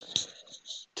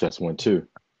Just went two.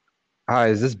 Hi,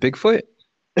 is this Bigfoot?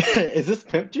 Is this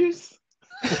pimp juice?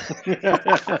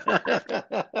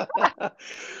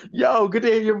 Yo, good to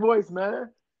hear your voice, man.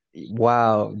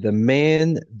 Wow, the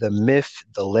man, the myth,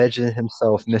 the legend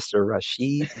himself, Mr.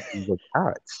 Rashid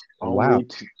Zakat. Wow. Only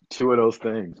two of those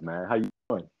things, man. How you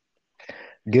doing?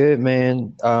 Good,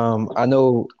 man. I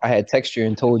know I had texted you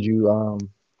and told you,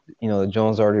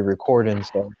 Jones already recording,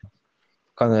 so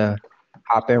kind of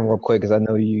hop in real quick because I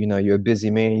know you're a busy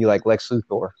man. You like Lex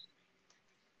Luthor.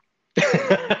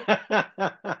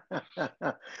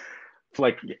 It's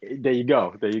like there you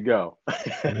go, there you go.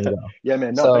 There you go. Yeah,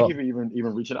 man. No, thank So, you for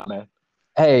even reaching out, man.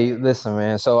 hey, listen,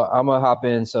 man. So I'm gonna hop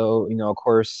in. So, of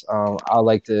course, I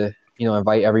like to,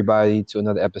 invite everybody to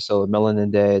another episode of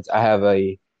Melanin Dads. I have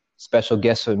a special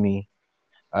guest with me.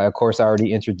 Of course, I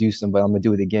already introduced him, but I'm gonna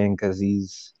do it again because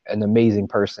he's an amazing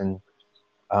person,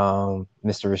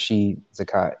 Mr. Rashid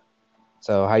Zakat.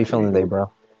 So, how you There you feeling today, go.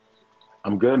 bro?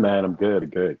 I'm good, man. I'm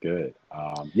good, good, good.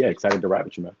 Yeah, excited to ride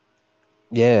with you, man.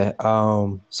 Yeah.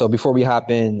 So before we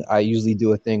hop in, I usually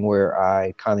do a thing where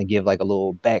I kind of give like a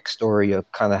little backstory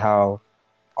of kind of how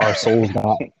our souls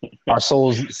got, our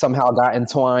souls somehow got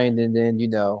entwined, and then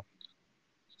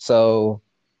so,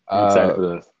 I'm excited uh, for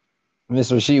this.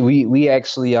 Mr. Rashid, we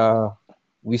actually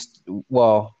we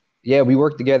well, yeah, we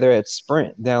worked together at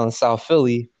Sprint down in South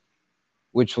Philly,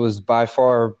 which was by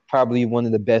far probably one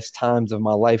of the best times of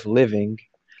my life living.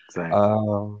 Same.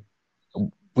 Um,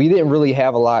 we didn't really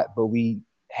have a lot, but we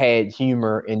had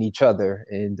humor in each other,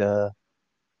 and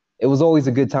it was always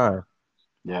a good time.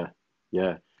 Yeah,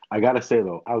 yeah. I gotta say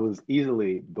though, I was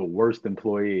easily the worst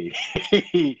employee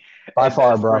By at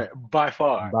far, that bro. Sprint by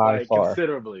far, By like far.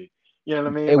 considerably. You know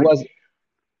what I mean? It Like was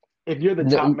if you're the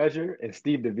top it's measure and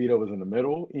Steve DeVito was in the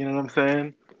middle, you know what I'm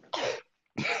saying?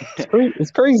 crazy.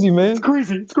 It's crazy, It's man.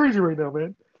 crazy. It's crazy right now,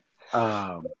 man.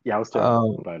 Yeah, I was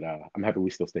terrible, Um, but I'm happy we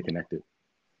still stay connected.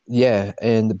 yeah,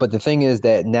 and but the thing is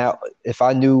that now, if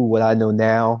I knew what I know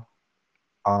now,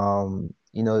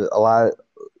 a lot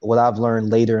what I've learned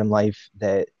later in life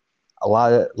that a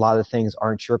lot of things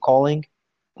aren't your calling.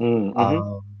 Mm-hmm.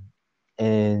 Um,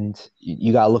 and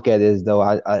you gotta look at it as though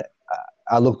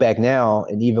I look back now,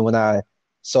 and even when I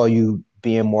saw you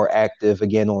being more active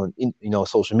again on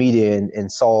social media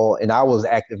and I was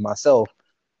active myself,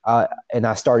 and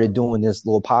I started doing this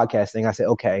little podcast thing. I said,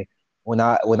 okay, when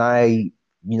I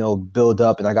build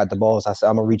up and I got the balls, I said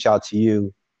I'm gonna reach out to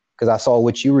you because I saw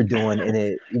what you were doing, and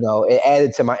it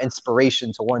added to my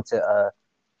inspiration to want to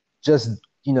just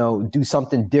do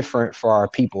something different for our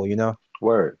people.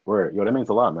 Word, word. Yo, that means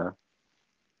a lot, man.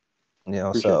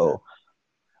 Appreciate that. So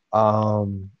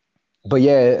um, but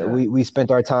yeah, Yeah, we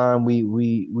spent our time.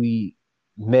 We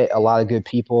met a lot of good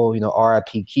people.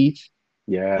 R.I.P. Keith.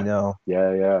 You yeah, know,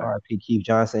 yeah, yeah. R.I.P. Keith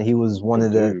Johnson. He was one Good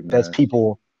of the dude, best man.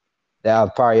 people that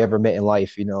I've probably ever met in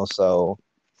life. So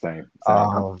Same, same.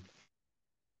 um,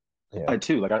 yeah, I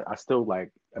too like I still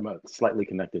like am slightly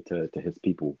connected to his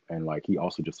people and like he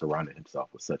also just surrounded himself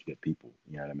with such good people.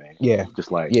 You know what I mean? yeah,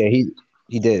 Just like yeah.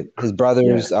 He did. His yeah,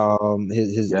 brothers,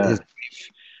 his yeah,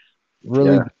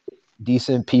 really yeah.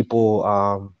 decent people,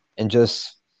 and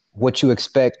just what you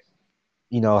expect.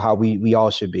 How we all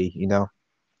should be.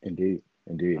 Indeed,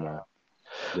 indeed, man.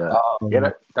 Yeah, yeah.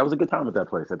 Um, That was a good time at that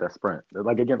place at that Sprint.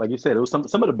 Like again, like you said, it was some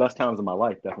of the best times of my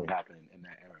life definitely happened in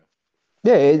that era.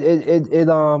 Yeah,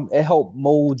 it helped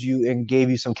mold you and gave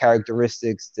you some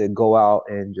characteristics to go out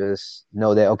and just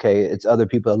know that okay, it's other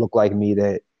people that look like me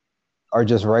that are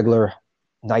just regular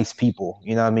nice people.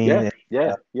 You know what I mean? Yeah, And,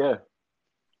 yeah, uh, yeah,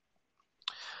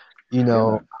 you yeah,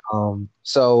 know, man.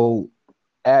 so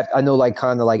I know like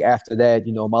kind of like after that,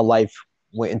 my life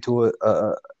went into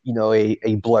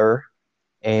a blur,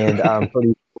 and I'm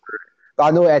pretty.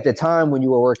 I know at the time when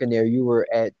you were working there, you were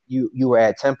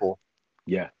at Temple.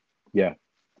 Yeah, yeah.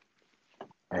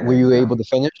 Were you And able to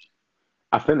finish?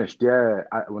 I finished. Yeah,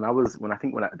 when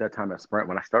at that time at Sprint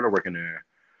when I started working there.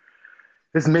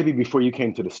 This is maybe before you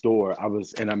came to the store.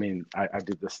 And I mean, I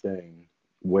did this thing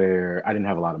where I didn't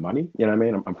have a lot of money. You know what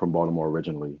I mean? I'm from Baltimore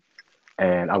originally,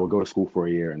 and I would go to school for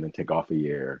a year and then take off a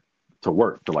year to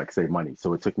work to like save money.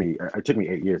 So it took me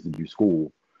 8 years to do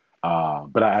school,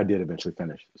 but I did eventually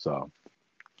finish. So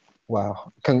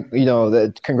Wow.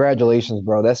 Congratulations,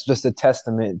 bro. That's just a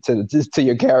testament to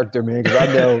your character, man.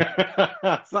 Because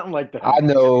something like that. I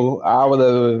know I would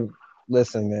have.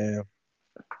 Listen, man.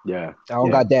 Yeah, I don't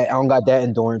yeah. got that. I don't got that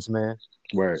endurance, man.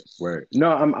 Word, word.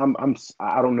 No,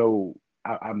 I don't know.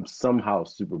 I'm somehow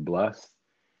super blessed,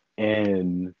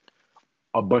 and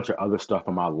a bunch of other stuff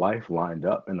in my life lined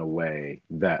up in a way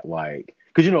that like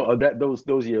because you know that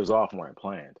those years off weren't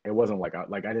planned. It wasn't like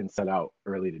I didn't set out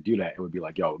early to do that. It would be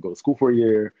like, yo, go to school for a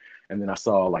year, and then I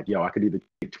saw like, yo, I could either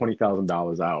take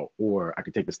 $20,000 out, or I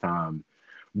could take this time,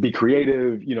 be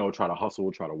creative, you know, try to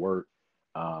hustle, try to work.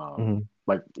 Mm-hmm.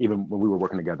 Like even when we were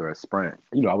working together at Sprint,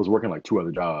 you know, I was working like two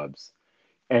other jobs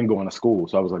and going to school.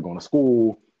 So I was like going to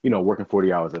school, you know, working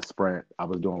 40 hours at Sprint. I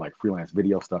was doing like freelance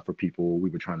video stuff for people. We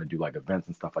were trying to do like events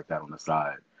and stuff like that on the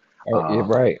side. Yeah,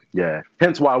 right. Yeah.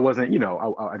 Hence why I wasn't, you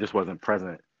know, I just wasn't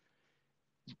present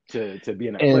to be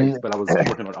in that place, And but I was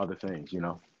working on other things, you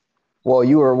know? well,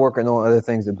 you were working on other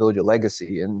things to build your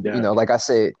legacy. And, Yeah. like I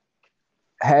said,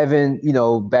 having,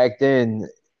 back then,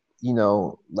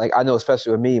 like I know,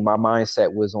 especially with me, my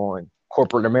mindset was on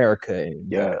corporate America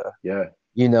and, Yeah. Yeah.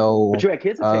 you But know, you had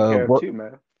kids to take care of work. too,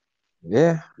 man.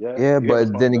 Yeah. Yeah. Yeah. You had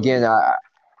But then again,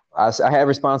 responsibilities. I have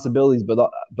responsibilities,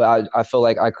 but I feel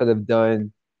like I could have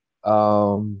done,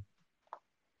 um,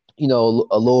 a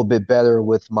little bit better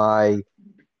with my,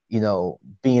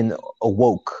 being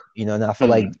awoke, and I feel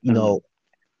like, Mm.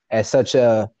 at such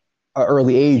a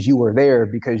early age, you were there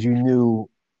because you knew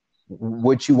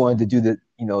what you wanted to do to,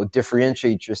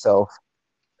 differentiate yourself,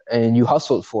 and you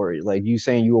hustled for it. Like you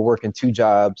saying, you were working two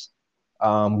jobs,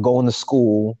 going to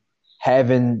school,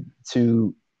 having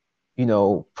to,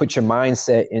 put your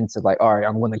mindset into like, all right,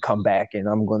 I'm going to come back and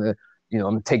I'm going to, I'm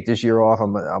gonna take this year off.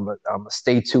 I'm gonna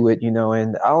stay to it, and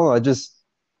I don't know,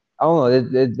 I don't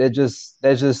know.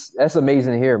 That's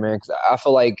amazing to hear, man. Because I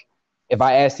feel like if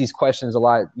I asked these questions a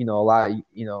lot, in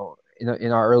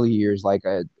our early years, like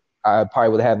I probably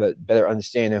would have a better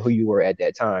understanding of who you were at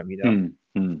that time.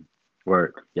 Mm.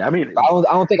 Word. Yeah. I But mean, I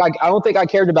don't think I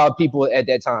cared about people at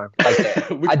that time like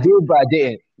that. we, I did, but I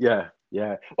didn't. yeah.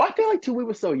 Yeah. Well, I feel like too, we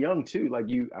were so young too. Like I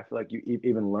feel like you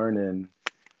even learning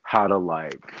how to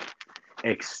like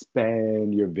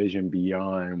expand your vision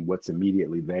beyond what's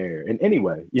immediately there. And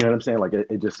anyway, you know what I'm saying? Like it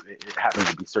happens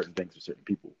to be certain things for certain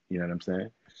people. You know what I'm saying?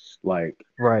 Like,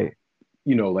 Right.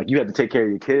 you know, like you had to take care of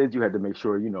your kids. You had to make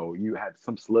sure, you know, you had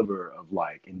some sliver of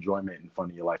like enjoyment and fun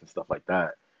in your life and stuff like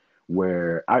that.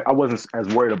 Where I wasn't as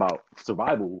worried about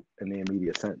survival in the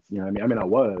immediate sense. You know what I mean? I mean, I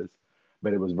was,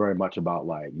 but it was very much about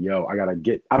like, yo, I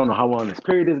don't know how long this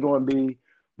period is going to be,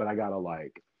 but I gotta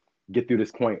like get through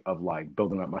this point of like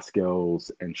building up my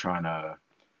skills and trying to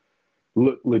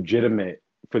look legitimate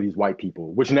for these white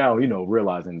people, which now, you know,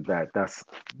 realizing that that's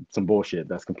some bullshit,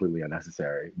 that's completely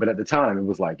unnecessary. But at the time, it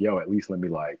was like, yo, at least let me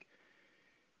like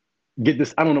get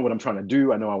this. I don't know what I'm trying to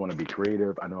do. I know I want to be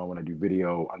creative. I know I want to do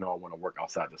video. I know I want to work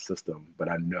outside the system, but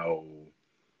I know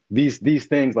these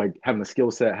things like having a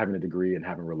skill set, having a degree, and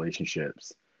having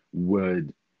relationships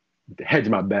would hedge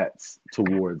my bets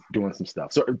towards doing some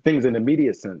stuff. So things in the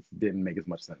immediate sense didn't make as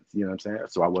much sense. You know what I'm saying?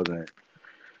 So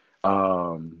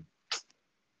um,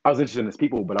 I was interested in his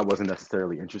people, but I wasn't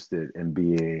necessarily interested in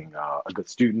being a good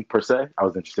student per se. I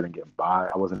was interested in getting by.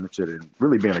 I wasn't interested in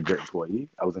really being a great employee.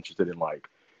 I was interested in like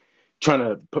trying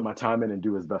to put my time in and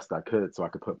do as best I could so I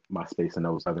could put my space in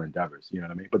those other endeavors. You know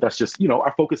what I mean? But that's just, you know,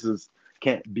 our focuses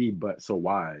can't be but so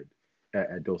wide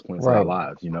at those points in our Right.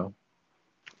 lives, you know?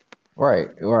 Right.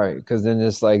 Right. Because then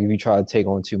it's like if you try to take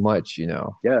on too much, Yeah.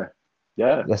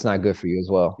 Yeah. that's not good for you as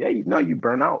well. Yeah. You know, you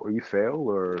burn out or you fail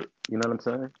or, you know what I'm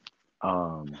saying?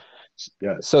 Um,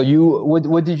 yeah. So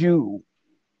what did you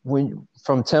when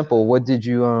from Temple, what did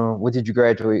you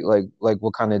graduate, like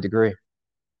what kind of degree?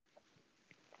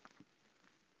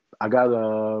 I got,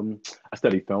 I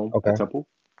studied film at Okay. Temple.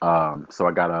 So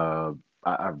I got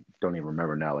I don't even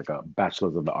remember now, like a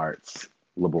bachelor's of the arts,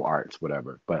 liberal arts,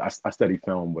 whatever. But I studied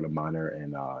film with a minor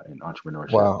in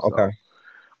entrepreneurship. Wow. Okay.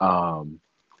 So, um,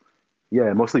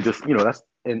 yeah, mostly just, you know, that's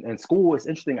in school. It's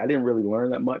interesting. I didn't really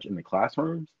learn that much in the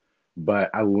classrooms,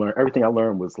 but I learned everything I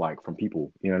learned was like from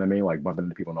people. You know what I mean? Like bumping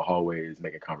into people in the hallways,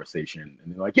 making conversation,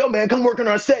 and they're like, "Yo, man, come work on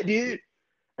our set, dude."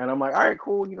 And I'm like, "All right,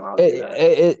 cool. You know, I'll do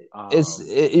that."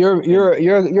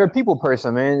 You're a people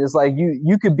person, man. It's like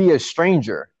you could be a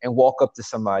stranger and walk up to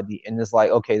somebody and it's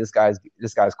like, okay, this guy's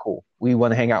cool. We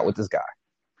want to hang out with this guy.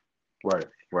 Right,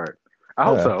 right. I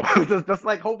hope Yeah. so. That's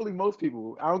like hopefully most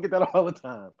people. I don't get that all the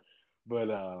time, but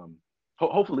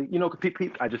hopefully, you know, 'cause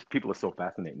people are so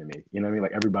fascinating to me. You know what I mean?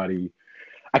 Like everybody,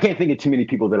 I can't think of too many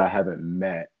people that I haven't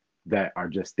met that are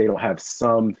just they don't have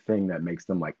something that makes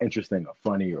them like interesting or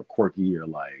funny or quirky or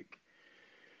like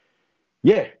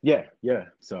yeah.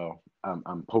 So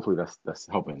I'm hopefully that's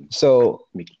helping So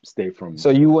me stay from so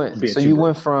you went being so too you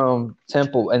went gross. from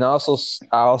Temple, and I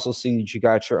also see that you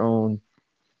got your own.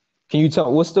 Can you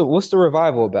tell what's the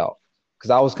revival about?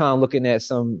 Because I was kind of looking at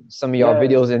some of y'all Yeah.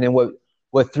 videos, and then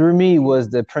what threw me was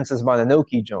the Princess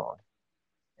Mononoke John,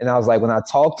 and I was like, when I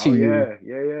talk to Oh you,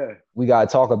 yeah. we gotta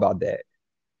talk about that.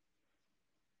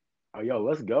 Oh, yo,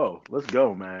 let's go,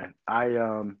 man.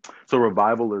 So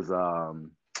Revival is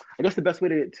I guess the best way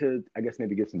to I guess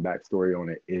maybe get some backstory on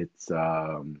it. It's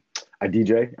I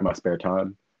DJ in my spare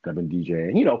time, and I've been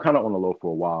DJing, kind of on the low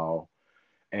for a while.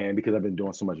 And because I've been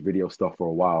doing so much video stuff for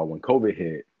a while, when COVID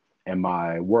hit and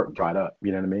my work dried up,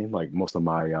 you know what I mean? Like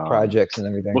Projects and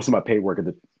everything. most of my paid work at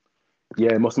the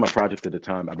yeah, most of my projects at the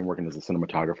time, I've been working as a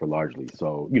cinematographer largely.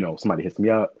 So, somebody hits me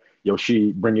up, yo,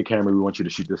 she bring your camera, we want you to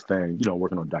shoot this thing,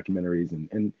 working on documentaries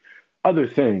and other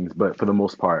things. But for the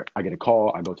most part, I get a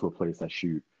call, I go to a place, I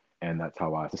shoot, and that's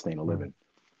how I sustain a living.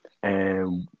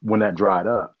 And when that dried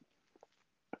up,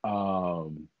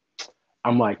 um,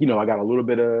 I'm like, I got a little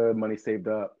bit of money saved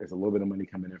up. There's a little bit of money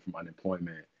coming in from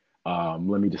unemployment.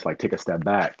 Let me just like take a step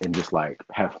back and just like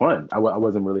have fun. I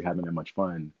wasn't really having that much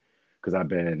fun because I've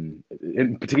been,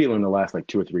 in particular in the last like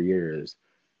 2 or 3 years,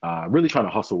 really trying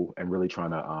to hustle and really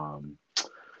trying to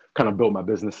kind of build my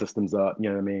business systems up. You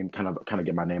know what I mean? Kind of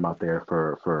get my name out there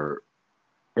for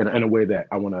in a way that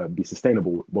I want to be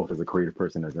sustainable both as a creative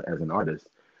person as an artist.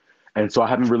 And so I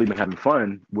haven't really been having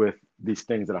fun with these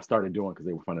things that I started doing because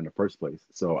they were fun in the first place.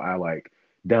 So I like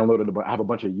I have a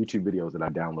bunch of YouTube videos that I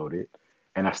downloaded,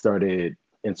 and I started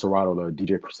in Serato, the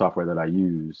DJ software that I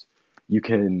use. You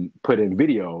can put in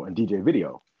video and DJ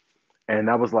video, and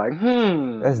I was like,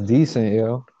 That's decent,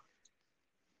 yo.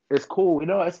 it's cool.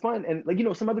 It's fun. And like,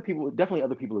 some other people, definitely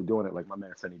other people are doing it. Like my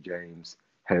man Sonny James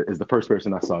is the first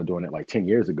person I saw doing it like 10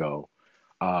 years ago.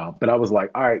 But I was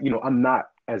like, all right, I'm not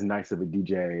as nice of a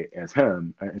DJ as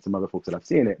him and some other folks that I've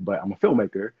seen it, but I'm a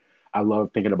filmmaker. I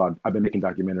love thinking about, I've been making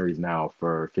documentaries now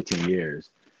for 15 years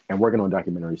and working on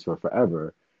documentaries for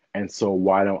forever. And so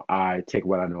why don't I take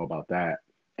what I know about that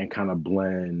and kind of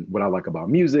blend what I like about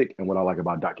music and what I like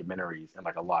about documentaries and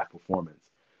like a live performance.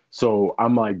 So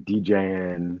I'm like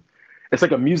DJing. It's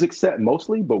like a music set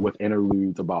mostly, but with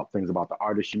interludes about things about the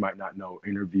artist you might not know,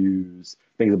 interviews,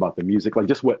 things about the music, like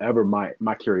just whatever my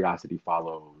curiosity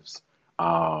follows.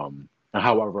 And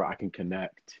however I can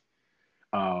connect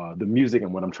the music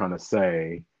and what I'm trying to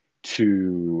say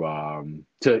to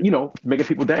making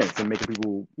people dance and making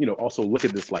people also look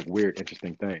at this like weird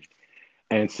interesting thing.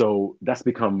 And so that's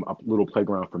become a little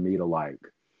playground for me to like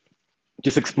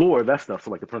just explore that stuff.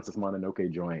 So like the Princess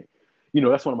Mononoke joint,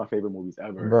 that's one of my favorite movies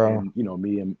ever. Bro, And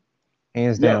me and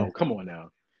hands down. yo, come on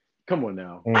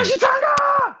now, Hands,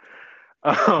 Ashitaka!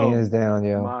 hands Um, down,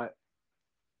 yo. my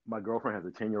my girlfriend has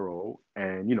a 10-year-old,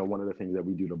 and one of the things that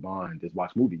we do to bond is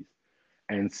watch movies.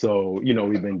 And so, we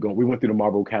went through the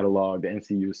Marvel catalog, the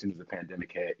MCU as soon as the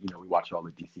pandemic hit. We watched all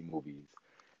the DC movies.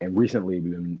 And recently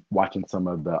we've been watching some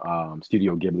of the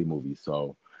Studio Ghibli movies.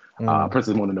 So Mm.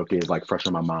 Princess Mononoke is like fresh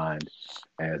on my mind,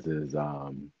 as is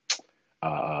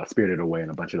Spirited Away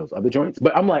and a bunch of those other joints.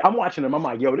 But I'm watching them. I'm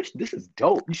like, yo, this is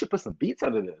dope. You should put some beats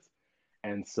under this.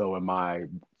 And so in my,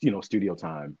 studio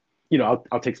time,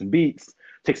 I'll take some beats,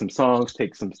 take some songs,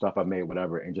 take some stuff I made,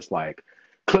 whatever, and just like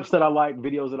clips that I like,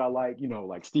 videos that I like,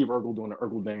 like Steve Urkel doing an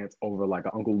Urkel dance over like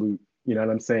an Uncle Luke, you know what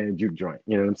I'm saying, juke joint,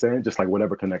 you know what I'm saying? Just like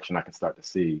whatever connection I can start to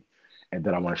see and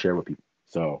that I want to share with people.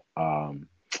 So,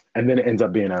 and then it ends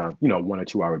up being a, 1 or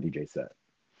 2 hour DJ set.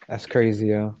 That's crazy,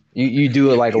 yo. You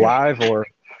do it like Yeah. live or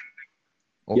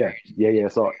Yeah.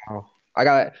 So oh, I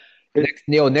got it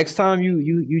next time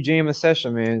you jam a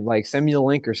session, man, like send me the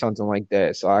link or something like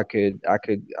that so I definitely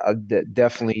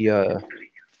definitely,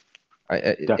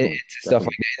 it's stuff like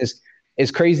definitely. that.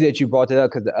 It's crazy that you brought that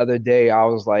up because the other day I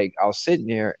was sitting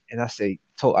there and I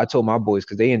told my boys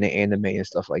because they in the anime and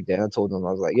stuff like that. I told them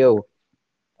I was like, yo,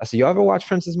 I said, y'all ever watch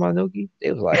Princess Mononoke?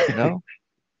 They was like, no.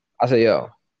 I said, yo,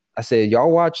 I said, y'all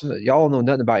don't know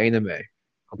nothing about anime.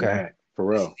 Okay. Yeah, for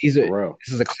real, These are for real.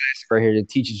 this is a classic right here that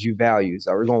teaches you values.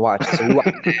 So we're gonna watch it. So we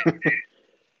watched it.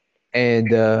 And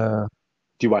Do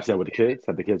you watch that with the kids?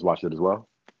 Have the kids watch it as well?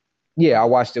 yeah, I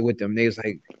watched it with them. They was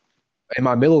like, and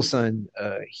my middle son,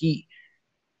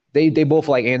 they both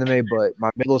like anime, but my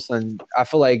middle son, I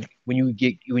feel like when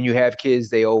you have kids,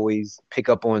 they always pick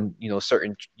up on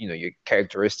certain your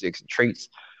characteristics and traits.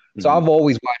 So Hmm. I've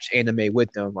always watched anime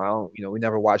with them. I don't we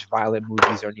never watch violent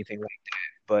movies or anything like that.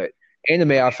 But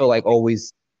anime, I feel like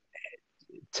always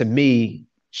to me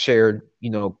shared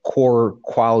core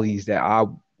qualities that I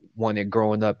wanted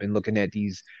growing up and looking at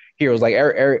these heroes like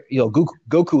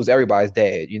Goku was everybody's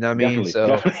dad. You know what I mean?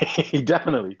 Definitely, So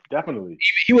definitely, definitely.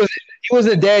 he was he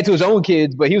wasn't a dad to his own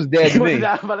kids, but he was a dad He to was me.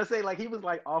 I was about to say like he was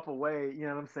like off away, you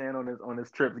know what I'm saying, on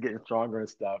his trips getting stronger and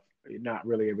stuff. Not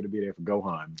really able to be there for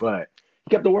Gohan, but he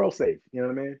kept the world safe. You know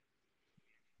what I mean?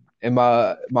 And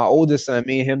my oldest son,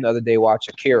 me and him the other day watched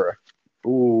Akira.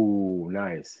 Ooh,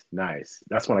 nice, nice.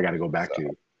 That's one I got to go back So to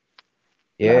because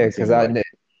I yeah, haven't because seen it. I Like,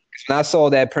 When I saw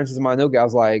that Princess Mononoke, I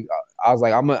was like,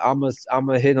 I'm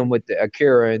gonna hit him with the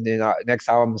Akira, and then next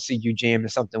time I'm gonna see you jamming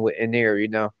something with in there, you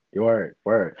know. Word,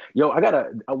 word. Yo, I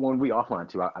gotta when we offline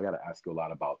too. I gotta ask you a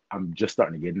lot about. I'm just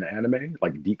starting to get into anime,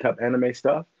 like D cup anime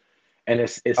stuff, and Oh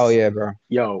it's yeah, bro.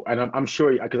 yo, and I'm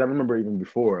sure because I remember even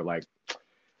before, like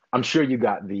I'm sure you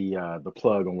got the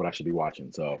plug on what I should be watching.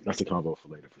 So that's a combo for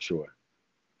later for sure.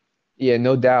 Yeah,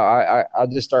 no doubt. I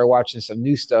just started watching some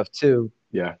new stuff too.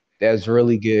 Yeah, That's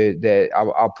really good. That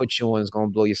I'll put you on. Is gonna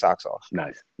blow your socks off.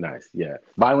 nice, nice. Yeah,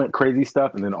 violent, crazy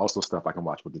stuff, and then also stuff I can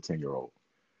watch with the 10-year-old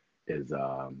is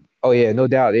Oh yeah, no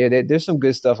doubt. Yeah, there's some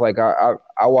good stuff. Like I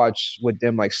watch with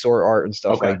them like sword art and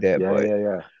stuff okay. like that. Yeah, But yeah,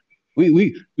 yeah.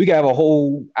 we could have a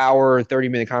whole hour and 30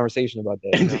 minute conversation about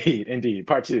that. You know. Indeed, indeed.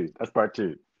 Part two. That's part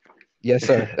two. Yes,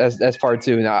 sir. That's part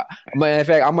two. Now, in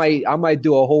fact, I might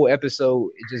do a whole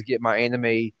episode and just get my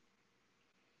anime,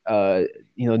 uh,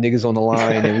 niggas on the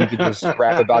line, and we could just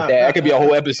rap about that. That could be a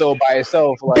whole episode by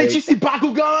itself. Bitch, you Like, see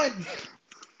Bakugan?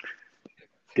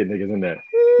 Get niggas in there.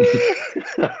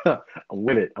 I'm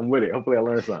with it. I'm with it. Hopefully I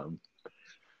learn something.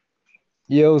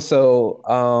 yo, so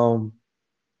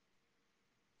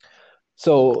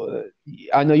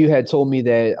I know you had told me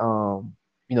that,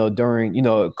 during,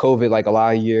 COVID, like a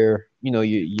lot of your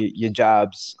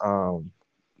jobs,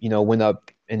 went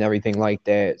up and everything like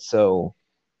that. So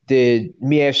let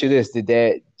me ask you this,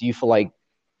 do you feel like,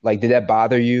 did that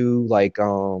bother you? Like,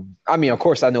 I mean, of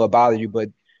course I know it bothered you, but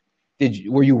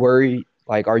were you worried?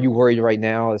 Like, are you worried right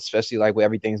now, especially like with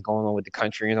everything's going on with the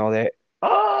country and all that?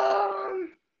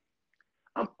 Um,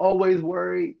 I'm always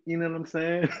worried. You know what I'm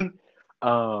saying?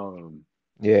 um,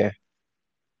 Yeah.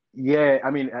 yeah. I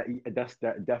mean, that's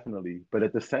that definitely. But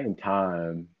at the same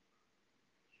time,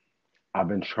 I've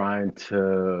been trying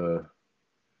to.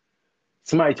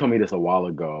 Somebody told me this a while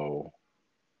ago.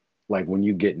 Like when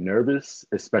you get nervous,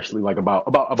 especially like about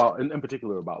in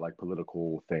particular about like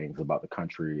political things, about the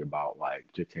country, about like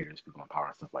dictators, people in power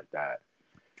and stuff like that.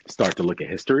 Start to look at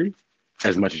history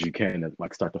as much as you can and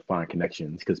like start to find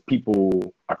connections because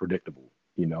people are predictable.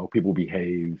 People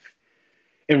behave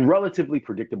in relatively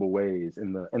predictable ways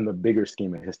in the bigger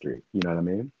scheme of history. You know what I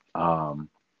mean?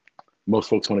 Most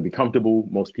folks want to be comfortable.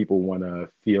 Most people want to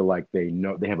feel like they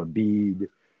know they have a bead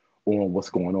on what's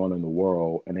going on in the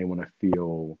world, and they want to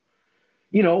feel,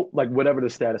 like whatever the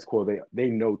status quo they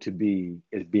know to be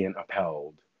is being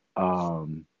upheld.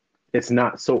 Um, it's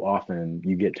not so often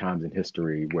you get times in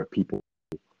history where people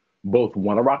both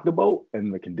want to rock the boat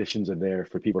and the conditions are there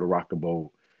for people to rock the boat.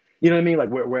 You know what I mean? Like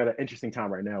we're at an interesting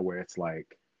time right now where it's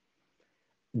like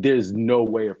there's no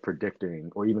way of predicting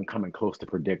or even coming close to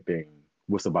predicting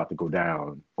what's about to go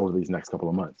down over these next couple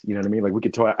of months. You know what I mean? Like we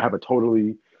could have a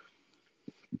totally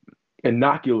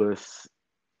innocuous,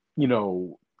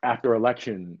 after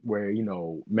election where,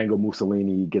 Mango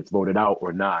Mussolini gets voted out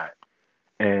or not.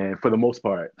 And for the most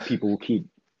part, people keep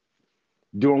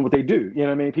doing what they do. You know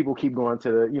what I mean? People keep going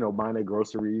to, buying their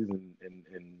groceries and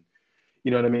you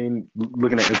know what I mean?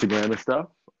 Looking at Instagram and stuff.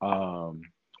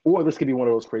 Or this could be one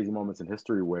of those crazy moments in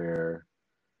history where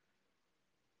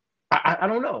I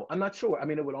don't know. I'm not sure. I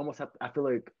mean, it would almost have. I feel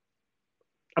like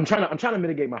I'm trying to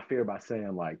mitigate my fear by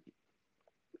saying like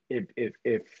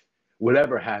if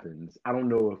whatever happens, I don't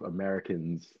know if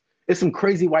Americans. It's some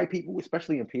crazy white people,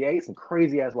 especially in PA, some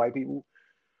crazy ass white people.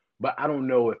 But I don't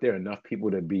know if there are enough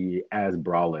people to be as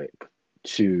brolic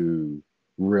to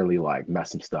really like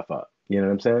mess some stuff up. You know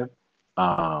what I'm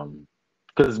saying?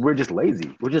 Because we're just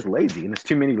lazy. We're just lazy, and there's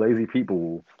too many lazy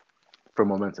people for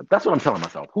momentum. That's what I'm telling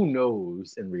myself. Who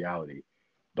knows in reality?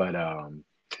 But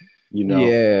you know,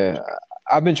 Yeah.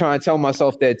 I've been trying to tell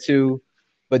myself that too,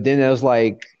 but then it was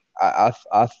like I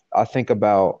think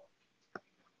about,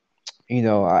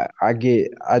 I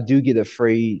do get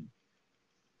afraid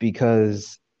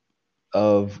because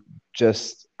of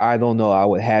just I don't know I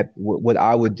would have what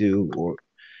I would do, or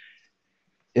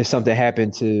if something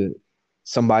happened to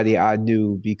somebody I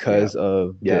knew yeah, because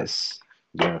of yeah, this.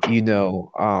 yeah, You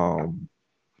know,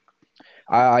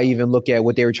 I even look at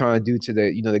what they were trying to do to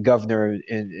the governor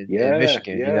in yeah,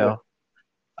 Michigan, yeah.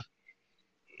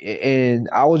 and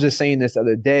I was just saying this the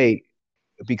other day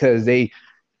because they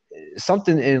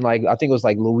something in like I think it was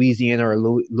like Louisiana or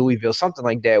Louisville, something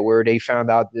like that, where they found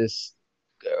out this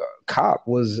cop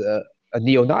was a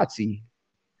neo-Nazi.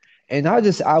 And I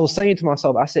was saying to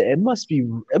myself, I said, it must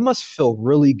feel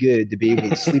really good to be able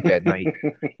to sleep at night,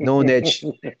 knowing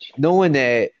that, knowing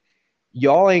that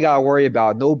y'all ain't got to worry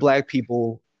about no black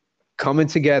people coming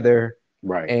together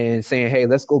Right. and saying, hey,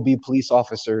 let's go be police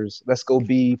officers, let's go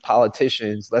be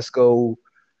politicians, let's go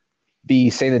be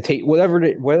sanitate,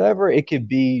 whatever it could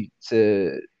be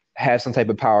to have some type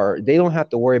of power, they don't have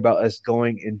to worry about us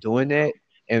going and doing that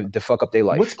and to fuck up their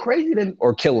What's life crazy to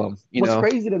or kill them. what's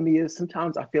crazy to me is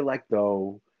sometimes I feel like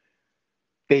though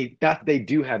they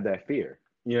do have that fear.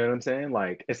 You know what I'm saying?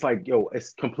 Like it's like, yo,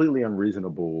 it's completely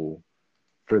unreasonable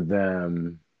for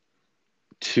them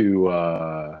to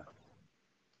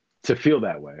to feel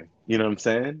that way. You know what I'm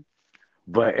saying?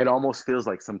 But it almost feels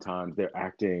like sometimes they're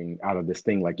acting out of this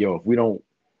thing like, yo,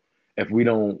 if we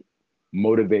don't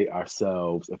motivate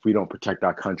ourselves, if we don't protect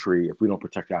our country, if we don't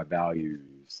protect our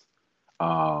values,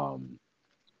 um,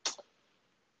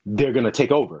 they're gonna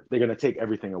take over. They're gonna take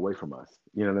everything away from us.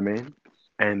 You know what I mean?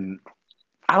 And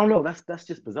I don't know. That's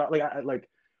just bizarre. Like like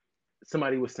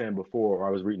somebody was saying before, or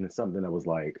I was reading something that was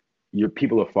like, your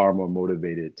people are far more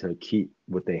motivated to keep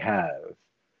what they have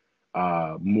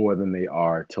more than they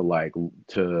are to like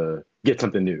to get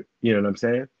something new. You know what I'm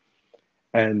saying?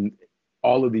 And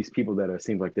all of these people that it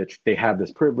seems like that they have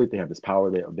this privilege, they have this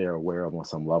power, they're aware of on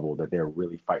some level that they're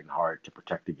really fighting hard to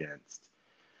protect against.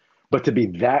 But to be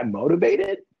that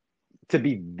motivated, you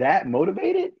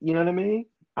know what I mean?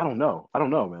 I don't know,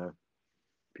 man.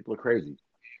 People are crazy.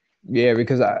 Yeah,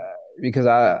 because I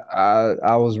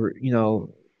was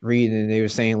reading and they were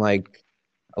saying like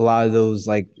a lot of those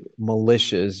like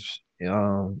militias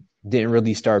didn't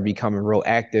really start becoming real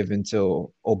active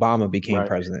until Obama became Right,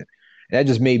 president. And that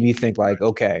just made me think like,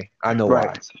 okay, I know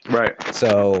right, why. right.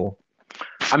 So,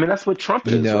 I mean, that's what Trump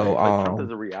you is, know, right? Like Trump is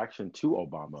a reaction to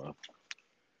Obama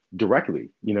directly.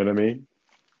 You know what I mean?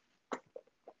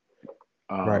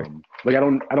 right, Like I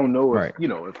don't know if right. you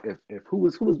know if who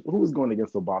was going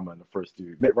against Obama in the first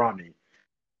dude, Mitt Romney.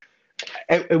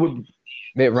 It would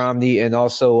Mitt Romney and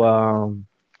also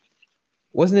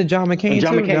wasn't it John and McCain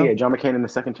John too? McCain, yeah, No, John McCain in the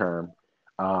second term.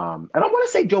 And I want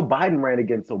to say Joe Biden ran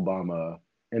against Obama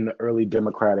in the early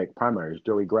Democratic primaries.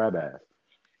 Joey Grabass,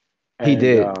 he and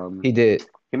did. He did.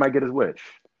 he might get his wish.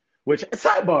 Which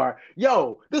sidebar,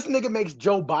 yo, this nigga makes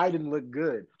Joe Biden look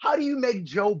good. How do you make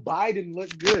Joe Biden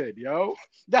look good, yo?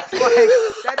 That's like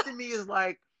that to me is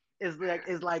like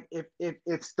if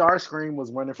Starscream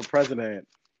was running for president,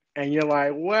 and you're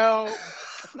like, well,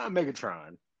 it's not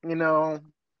Megatron, you know,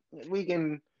 we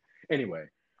can anyway.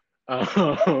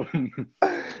 Um,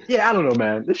 yeah, I don't know,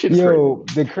 man. This shit is crazy. Yo,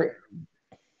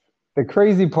 the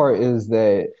crazy part is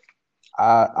that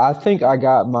I think I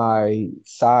got my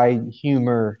side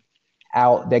humor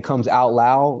out that comes out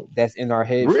loud that's in our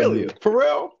head from Really, you. for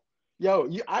real, yo,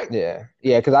 you, I Yeah,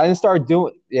 because I didn't start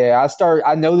doing. Yeah, I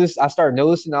started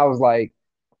noticing. I was like,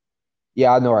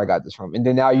 yeah, I know where I got this from. And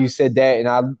then now you said that, and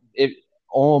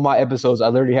on my episodes, I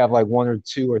literally have like one or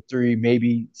two or three,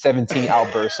 maybe 17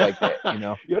 outbursts like that. You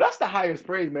know. Yo, that's the highest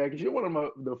praise, man, because you're one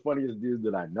of the funniest dudes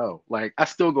that I know. Like, I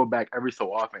still go back every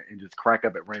so often and just crack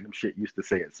up at random shit you used to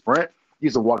say at Sprint. You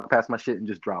used to walk past my shit and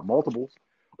just drop multiples,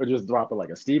 or just drop like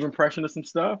a Steve impression or some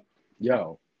stuff.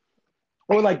 Yo,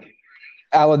 or like,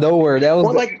 Out of nowhere, that was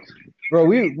or the like, bro.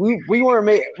 We weren't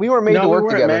made no, to we work weren't,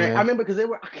 together, man. I man. remember because they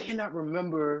were. I cannot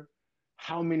remember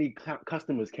how many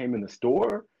customers came in the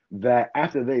store that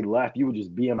after they left, you would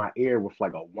just be in my ear with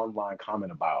like a one line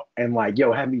comment about, and like,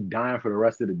 yo, had me dying for the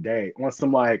rest of the day on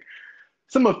some like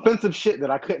some offensive shit that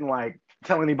I couldn't like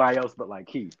tell anybody else but like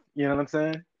Keith. You know what I'm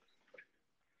saying?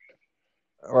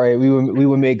 Right? We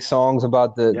would make songs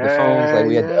about the phones, Yeah, like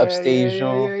we had the yeah, yeah, upstage yeah,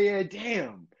 on. yeah, yeah.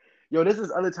 Damn. Yo, this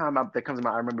is other time that comes to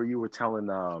mind. I remember you were telling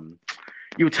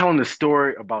the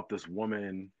story about this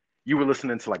woman. You were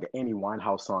listening to like an Amy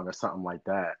Winehouse song or something like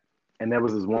that, and there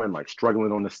was this woman like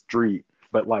struggling on the street,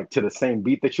 but like to the same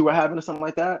beat that you were having or something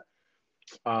like that.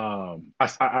 I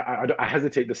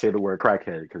hesitate to say the word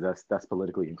crackhead because that's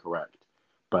politically incorrect,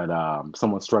 but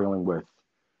someone struggling with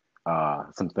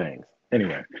some things.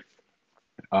 Anyway,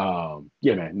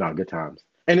 yeah, man, no, good times.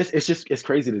 And it's just it's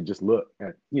crazy to just look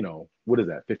at what is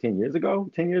that 15 years ago,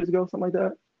 10 years ago, something like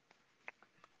that,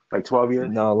 like 12 years.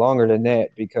 No, longer than that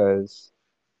because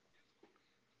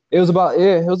it was about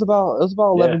Yeah,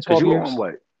 11, because 12 you were on years.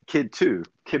 what kid two,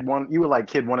 kid one. You were like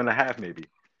kid one and a half, maybe.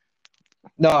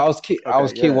 No, I was Okay, kid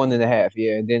yeah, 1.5,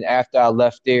 yeah. And then after I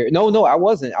left there, no, I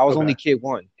wasn't. I was okay, only kid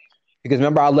one because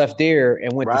remember I left there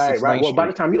and went to right, Six right. Ninth Well, by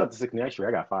the Street. time you left the 69th Street,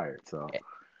 I got fired. So,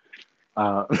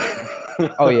 uh,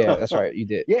 Oh yeah, that's right, you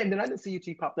did. yeah, and then I didn't see you.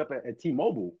 T popped up at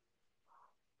T-Mobile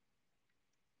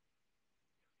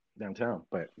downtown,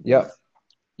 but yeah,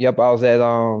 Yep, yep. I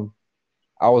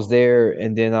was there,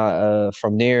 and then I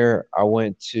from there I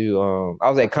went to I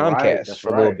was at that's right, Comcast that's for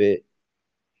a little right. bit,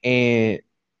 and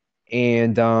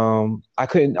I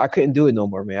couldn't do it no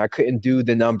more, man. I couldn't do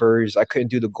the numbers, I couldn't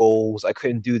do the goals, I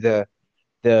couldn't do the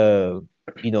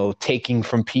taking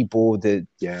from people to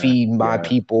Yeah, feed my yeah,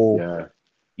 people,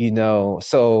 yeah.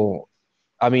 so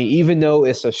I mean, even though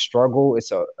it's a struggle,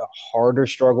 it's a harder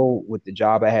struggle with the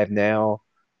job I have now.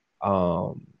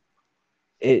 Um,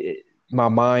 my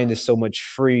mind is so much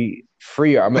freer.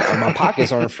 I mean, my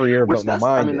pockets aren't freer, Which but my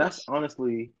mind that's is.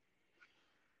 honestly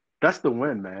that's the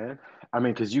win, man. I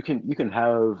mean, because you can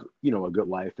have a good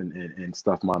life and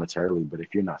stuff monetarily, but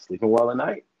if you're not sleeping well at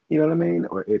night, you know what I mean,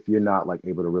 or if you're not like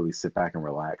able to really sit back and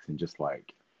relax and just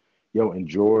like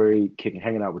enjoy kicking,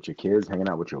 hanging out with your kids, hanging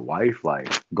out with your wife,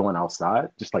 like going outside,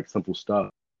 just like simple stuff.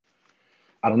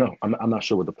 I don't know. I'm not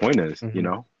sure what the point is, you Mhm.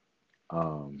 know.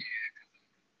 Um,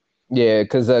 Yeah,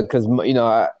 because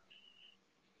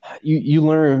you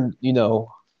learn, yeah,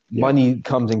 money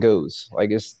comes and goes.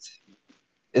 Like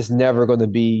it's never going to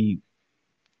be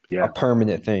a yeah,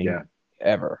 permanent thing yeah,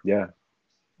 ever. yeah,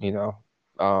 You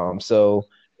know, so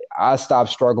I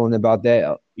stopped struggling about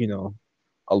that.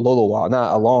 A little while,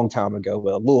 not a long time ago,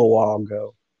 but a little while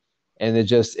ago, and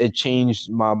it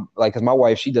changed my like. Cause my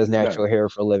wife, she does yeah, natural hair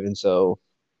for a living, so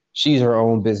she's her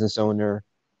own business owner.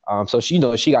 So she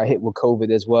got hit with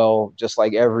COVID as well, just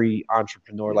like every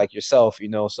entrepreneur yeah, like yourself.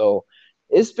 So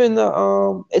it's been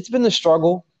a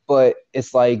struggle, but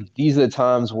it's like these are the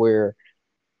times where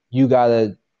you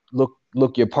gotta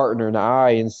look your partner in the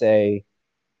eye and say,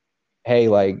 hey,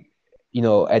 like,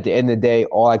 at the end of the day,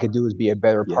 all I could do is be a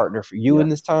better yeah, partner for you yeah, in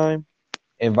this time,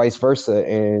 and vice versa.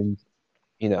 And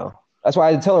that's why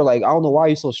I had to tell her, like, I don't know why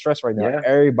you're so stressed right now. yeah,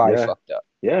 Everybody yeah, fucked up.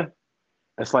 yeah.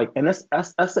 It's like, and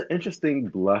that's an interesting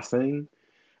blessing,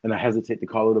 and I hesitate to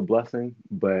call it a blessing,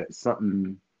 but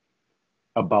something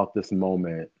about this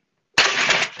moment.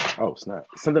 Oh snap!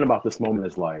 Something about this moment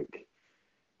is like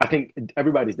I think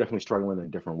everybody's definitely struggling in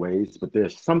different ways, but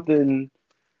there's some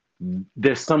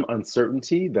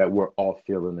uncertainty that we're all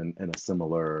feeling in a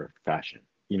similar fashion.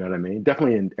 You know what I mean?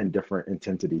 Definitely in different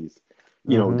intensities.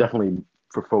 Hmm. Definitely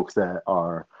for folks that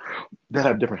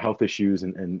have different health issues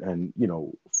and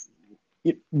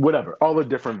whatever, all the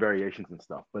different variations and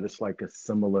stuff. But it's like a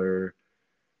similar.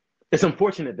 It's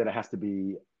unfortunate that it has to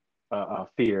be a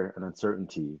fear and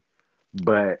uncertainty,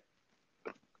 but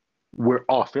we're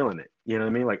all feeling it. You know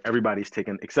what I mean? Like everybody's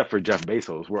taking, except for Jeff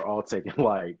Bezos, we're all taking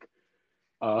like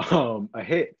a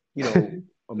hit.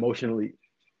 Emotionally.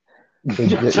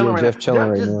 Jeff chilling Yeah, right now. Jeff chilling Jeff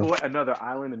right just now. bought another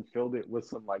island and filled it with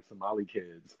some like Somali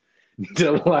kids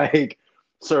to like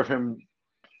serve him.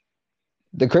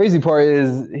 The crazy part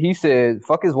is he said,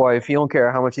 fuck his wife. He don't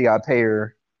care how much he got to pay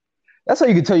her. That's how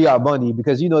you can tell you got money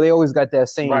because, they always got that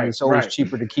saying, Right, it's always right.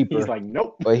 cheaper to keep He's her. like,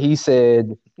 nope. But he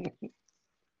said,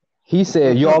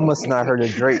 y'all must not heard of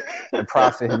Drake, the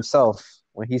prophet himself,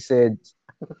 when he said,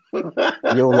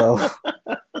 YOLO.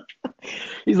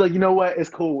 He's like, you know what? It's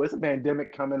cool. It's a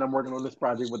pandemic coming. I'm working on this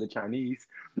project with the Chinese.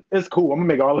 It's cool. I'm gonna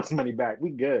make all this money back.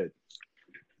 We good.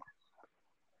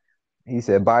 He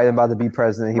said, Biden about to be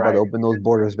president. He about to Right. open those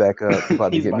borders back up. He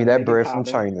about to He's get about me to that make it bread from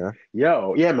poppin'. China.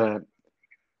 Yo, yeah, man.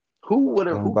 Who would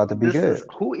have? And it's Who about to be this is? good.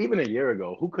 Who even a year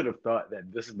ago? Who could have thought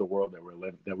that this is the world that we're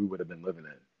living? That we would have been living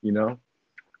in? You know,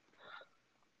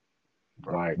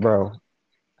 like, Bro,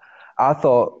 I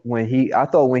thought when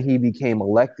he became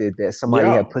elected that somebody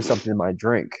had yo, put something in my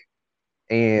drink.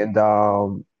 And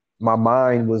my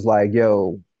mind was like,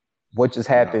 yo, what just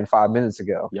yo, happened 5 minutes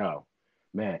ago? yo,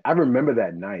 man. I remember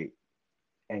that night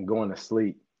and going to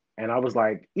sleep, and I was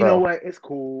like, you know Bro, what? It's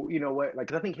cool. You know what? Like,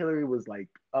 'cause I think Hillary was like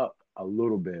up a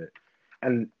little bit,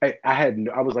 and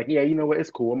I was like, yeah, you know what?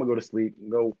 It's cool. I'm gonna go to sleep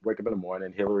and go wake up in the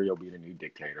morning. Hillary will be the new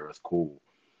dictator. It's cool.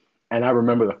 And I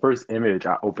remember the first image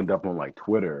I opened up on like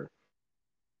Twitter,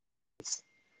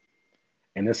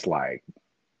 and it's like,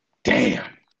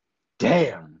 damn,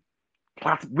 damn,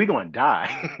 we gonna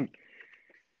die.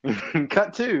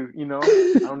 Cut two,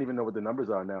 I don't even know what the numbers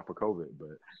are now for COVID,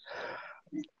 but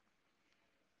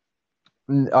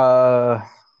uh,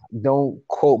 don't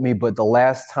quote me, but the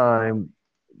last time,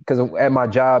 because at my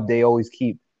job, they always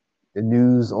keep the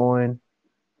news on,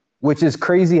 which is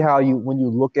crazy how when you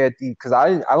look at because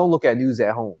I don't look at news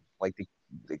at home. Like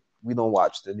we don't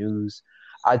watch the news.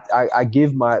 I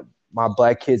give my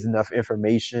black kids enough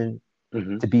information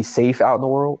hmm to be safe out in the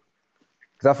world.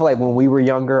 Because I feel like when we were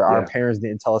younger, our yeah, parents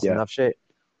didn't tell us yeah, enough shit.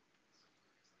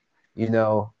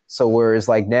 So whereas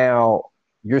like now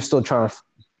you're still trying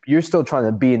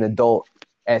to be an adult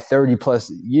at 30 plus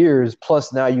years,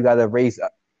 plus now you got to raise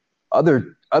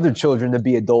other children to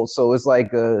be adults, so it's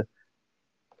like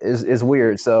is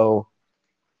weird. So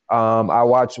I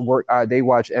watch work they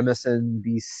watch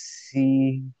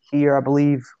MSNBC here, I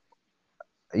believe.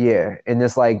 Yeah, and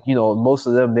it's like, most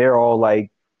of them, they're all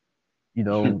like,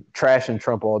 trashing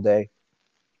Trump all day.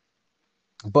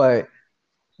 But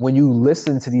when you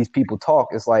listen to these people talk,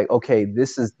 it's like, okay,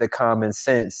 this is the common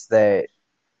sense that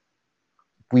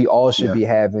we all should Yeah. be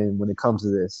having when it comes to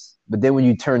this. But then when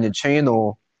you turn the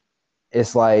channel,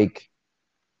 it's like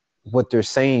what they're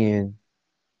saying.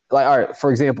 Like, all right,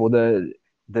 for example, the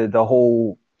Which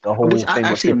whole I thing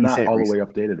with actually am 50 not Cent all the way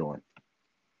recently. updated on.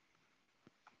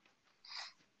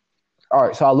 All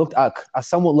right, so I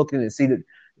somewhat looked in and see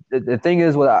that the thing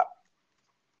is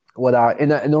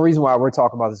and the reason why we're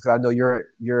talking about this because I know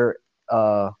you're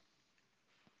uh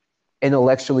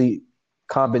intellectually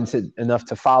competent enough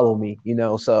to follow me,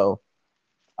 so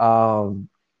um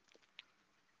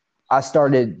I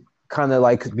started kind of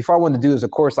like before I wanted to do this,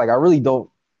 of course, like I really don't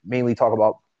mainly talk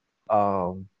about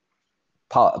um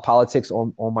politics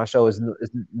on my show is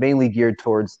mainly geared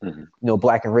towards Hmm.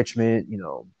 black enrichment,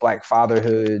 black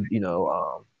fatherhood,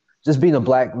 just being a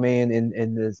black man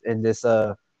in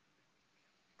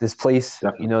this place,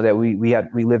 Definitely.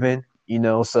 that we live in,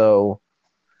 so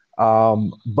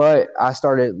but I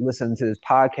started listening to this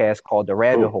podcast called The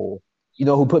Rabbit Oh, Hole. You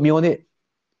know who put me on it?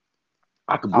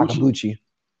 Akabuchi. Akabuchi.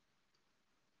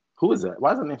 Who is that?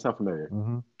 Why does that name sound familiar?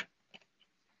 Hmm.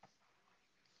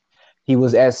 He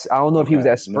was at I don't know if he was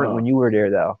Okay, at Sprint when no. you were there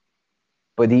though,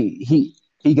 but he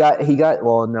got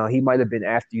well, no, he might have been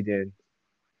after you then,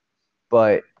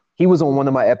 but he was on one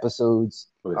of my episodes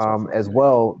Really sounds as familiar.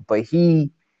 well. But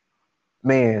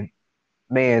man,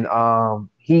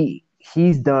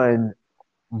 he's done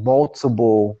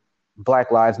multiple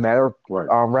Black Lives Matter Right.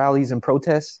 rallies and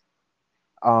protests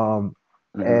um,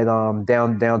 Hmm. at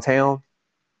downtown.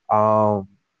 Um,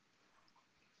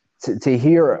 to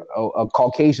hear a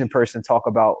Caucasian person talk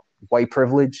about white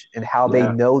privilege and how they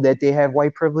Yeah. know that they have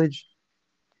white privilege,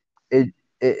 it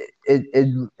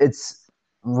it's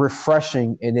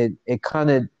refreshing, and it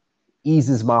kind of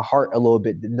eases my heart a little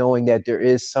bit knowing that there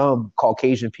is some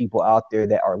Caucasian people out there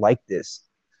that are like this,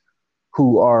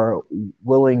 who are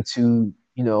willing to,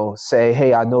 say,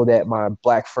 hey, I know that my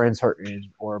black friend's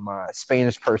hurting, or my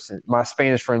Spanish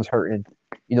friend's hurting.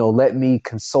 Let me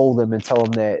console them and tell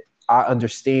them that I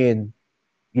understand,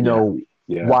 you Yeah. know,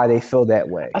 Yeah. why they feel that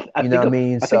way. I You know think what I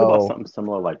mean? I think about So, something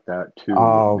similar like that too with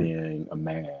um, being a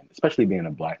man, especially being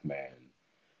a black man,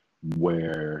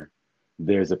 where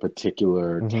there's a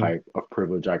particular mhm. type of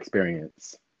privilege I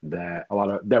experience that a lot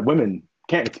of that women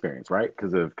can't experience, right?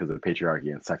 Because of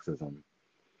patriarchy and sexism.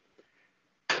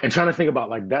 And trying to think about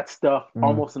like that stuff Mhm.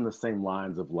 almost in the same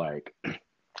lines of like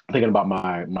thinking about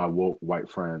my woke white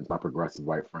friends, my progressive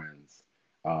white friends,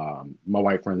 my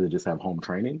white friends that just have home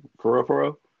training for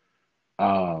real.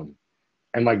 Um,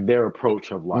 and like their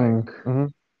approach of like Mhm.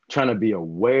 Mhm. trying to be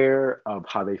aware of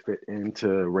how they fit into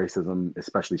racism,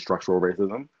 especially structural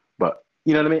racism. But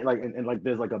you know what I mean? Like and like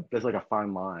there's like a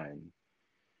fine line.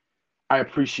 I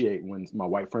appreciate when my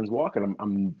white friends walk, and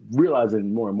I'm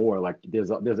realizing more and more like there's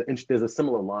a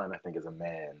similar line I think as a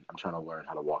man. I'm trying to learn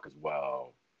how to walk as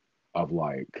well. Of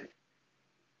like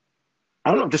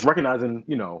I don't know, just recognizing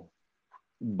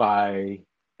by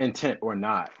intent or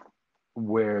not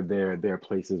where there are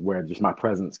places where just my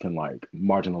presence can like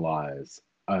marginalize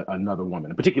another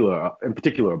woman, in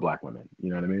particular, black women. You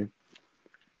know what I mean?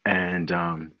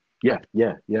 And yeah,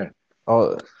 yeah, yeah.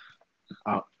 Oh,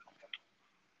 Uh,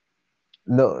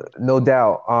 no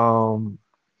doubt.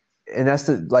 And that's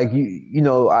the like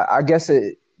I guess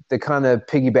to kind of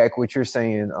piggyback what you're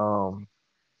saying.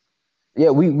 Yeah,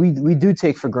 we do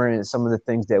take for granted some of the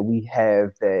things that we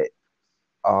have that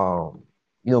um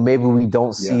maybe we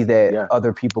don't yeah, see that yeah.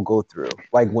 other people go through,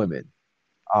 like women.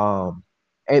 Um,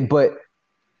 and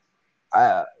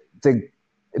I the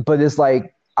but it's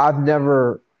like I've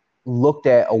never looked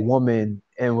at a woman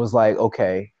and was like,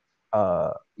 okay,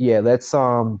 yeah, let's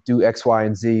do X, Y,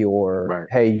 and Z, or Right,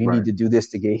 hey, you need right. to do this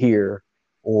to get here,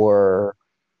 or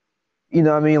what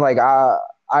I mean? Like I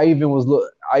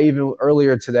even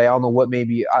earlier today, I don't know what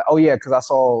maybe oh yeah, because I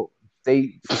saw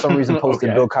they for some reason posted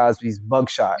Okay. Bill Cosby's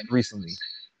mugshot recently.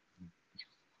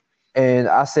 And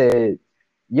I said,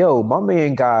 yo, my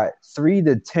man got 3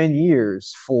 to 10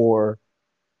 years for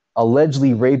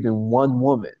allegedly raping one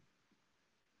woman,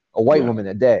 a white Yeah. woman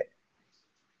at that.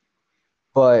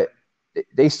 But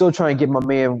they still try and get my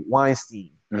man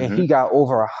Weinstein, and he Hmm. got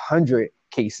over 100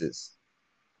 cases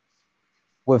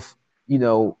with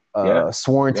Yeah,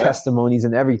 sworn yeah. testimonies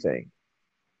and everything.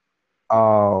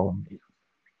 Um,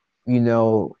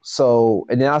 so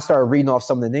and then I started reading off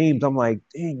some of the names. I'm like,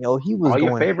 dang, yo, he was All your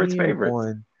going favorites, ham favorites.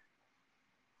 on,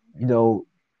 you know,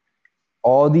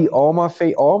 all my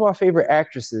favorite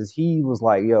actresses. He was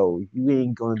like, yo, you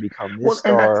ain't gonna become this Well,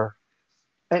 and that's star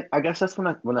and I guess that's when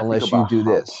I think unless you about do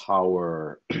how this.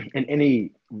 power in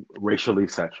any racially,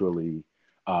 sexually,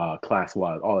 class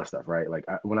wise, all that stuff, right? Like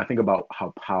when I think about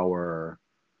how power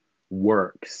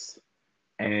works,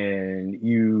 and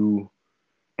you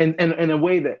and in a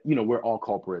way that we're all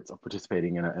culprits of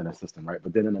participating in a system, right?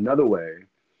 But then in another way,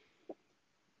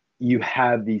 you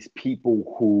have these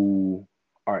people who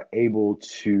are able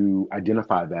to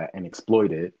identify that and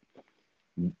exploit it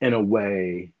in a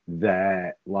way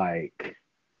that like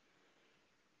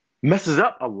messes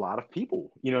up a lot of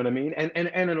people. You know what I mean? And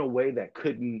in a way that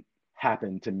couldn't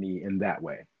happen to me in that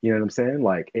way. You know what I'm saying?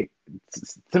 Like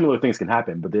similar things can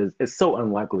happen, but it's so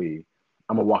unlikely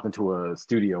I'm gonna walk into a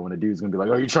studio and a dude's gonna be like,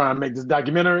 "Oh, you trying to make this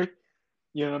documentary?"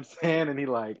 You know what I'm saying? And he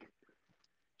like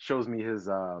shows me his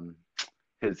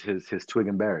twig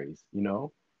and berries.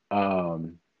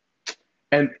 Um,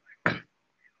 and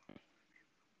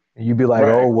And you'd be like, right,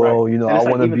 oh right. well, And I it's like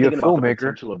want to even be a thinking about the filmmaker.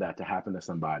 potential of that to happen to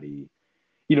somebody,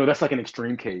 that's like an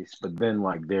extreme case, but then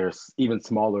like there's even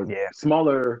Yeah,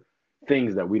 smaller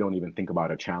things that we don't even think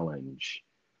about a challenge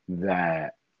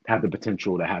that have the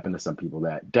potential to happen to some people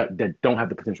that don't have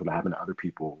the potential to happen to other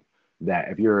people. That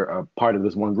if you're a part of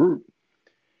this one group,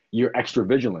 you're extra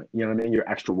vigilant. You know what I mean? You're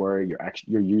extra worried.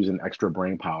 You're using extra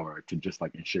brain power to just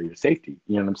like ensure your safety.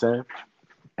 You know what I'm saying?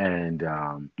 And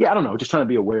yeah, I don't know, just trying to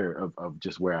be aware of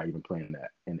just where I even play in that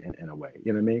in a way.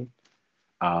 You know what I mean?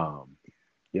 Um,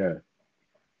 yeah,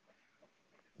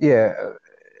 yeah,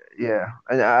 yeah.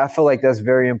 And I feel like that's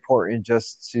very important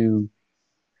just to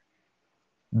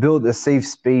build a safe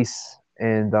space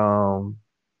and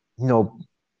you know,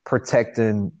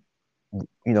 protecting,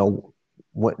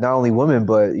 what not only women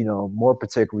but more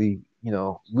particularly,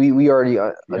 we already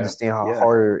yeah, understand how yeah.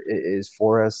 harder it is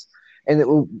for us, and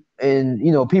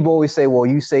people always say, well,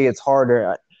 you say it's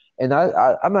harder, and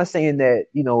I'm not saying that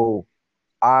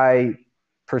I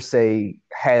per se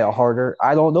had it harder.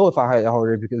 I don't know if I had it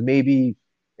harder because maybe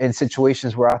in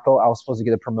situations where I thought I was supposed to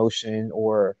get a promotion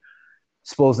or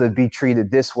supposed to be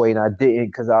treated this way and I didn't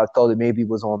because I thought it maybe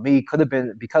was on me. Could have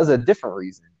been because of a different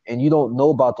reason. And you don't know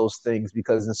about those things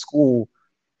because in school,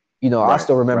 I Right,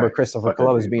 still remember right. Christopher Fuck that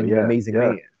Columbus dude. But being an yeah, amazing yeah.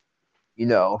 man, you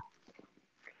know.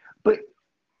 But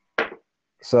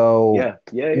So, yeah,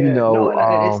 yeah, yeah. No,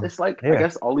 and it's like I yeah.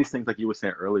 guess all these things like you were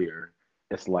saying earlier,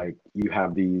 it's like you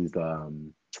have these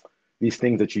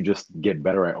things that you just get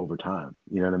better at over time.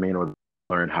 You know what I mean? Or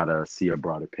learn how to see a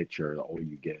broader picture the older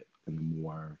you get and the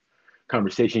more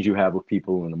conversations you have with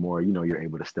people and the more, you're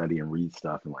able to study and read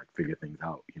stuff and like figure things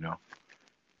out.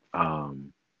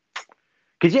 Um,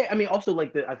 because yeah, I mean, also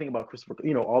like I think about Christopher.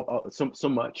 So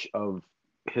much of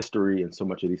history and so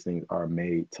much of these things are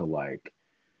made to like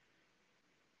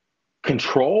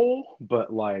control,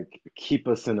 but like keep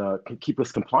us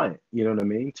compliant. You know what I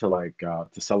mean? To like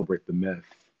to celebrate the myth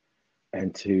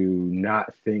and to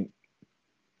not think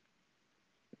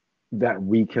that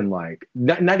we can like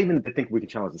not even to think we can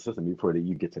challenge the system before that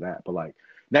you get to that, but like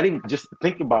not even just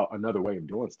think about another way of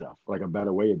doing stuff, like a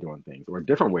better way of doing things or a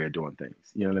different way of doing things.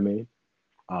 You know what I mean?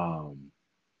 Um,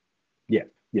 yeah,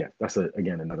 yeah. That's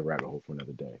again another rabbit hole for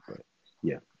another day, but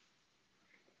yeah.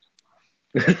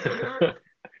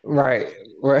 Right,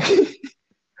 right.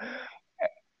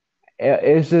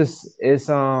 It's just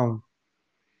and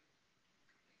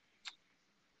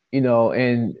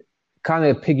kind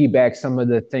of piggyback some of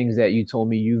the things that you told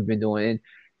me you've been doing.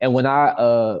 And when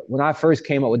I first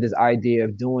came up with this idea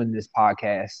of doing this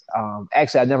podcast,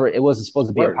 actually it wasn't supposed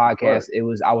to be a Word, podcast.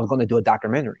 word. I was going to do a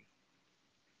documentary.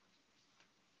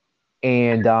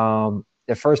 And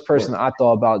the first person Word. I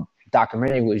thought about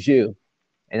documentary was you.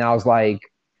 And I was like,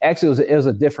 actually it was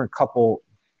a different couple,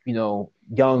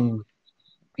 young,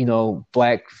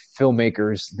 black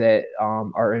filmmakers that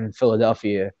are in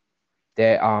Philadelphia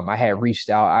that I had reached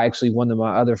out. I actually one of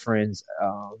my other friends,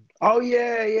 Oh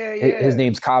yeah, yeah, his yeah.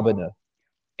 name's Kabana,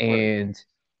 Word. and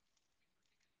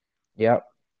yep,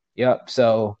 yep.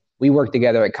 So we worked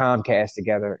together at Comcast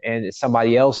together, and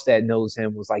somebody else that knows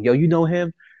him was like, "Yo, you know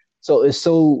him?" So it's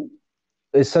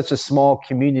such a small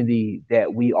community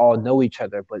that we all know each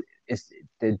other, but it's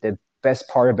the best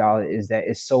part about it is that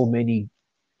it's so many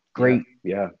Yeah, great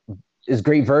yeah. is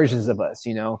great versions of us.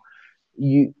 You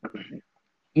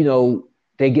you know,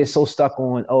 they get so stuck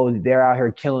on, oh, they're out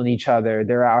here killing each other.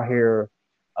 They're out here,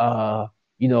 uh,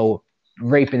 you know,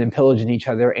 raping and pillaging each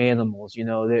other, animals.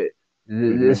 This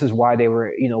Hmm. is why they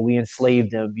were, we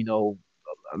enslaved them,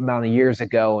 amount of years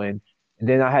ago. And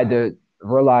then I had to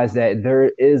realize that there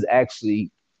is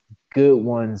actually good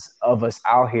ones of us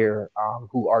out here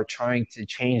who are trying to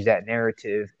change that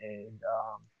narrative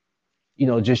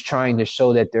and just trying to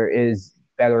show that there is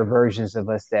better versions of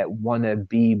us that want to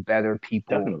be better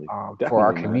people Definitely, for our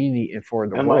definitely, man. community and for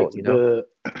the And like world.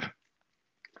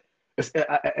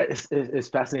 it's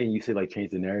fascinating you say like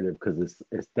change the narrative because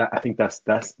it's that I think that's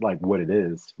like what it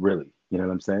is really. You know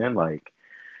what I'm saying? Like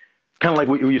kind of like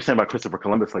what you were saying about Christopher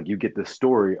Columbus. Like you get this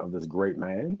story of this great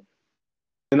man,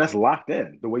 and that's locked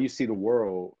in. The way you see the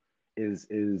world is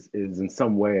in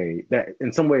some way that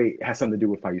in some way has something to do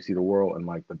with how you see the world and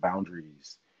like the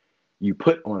boundaries you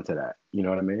put onto that. You know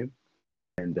what I mean?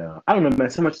 And I don't know, man.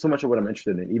 So much of what I'm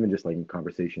interested in, even just like in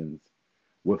conversations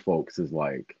with folks, is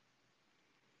like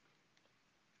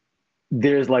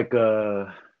there's like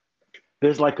a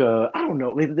there's like a I don't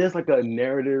know, there's like a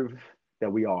narrative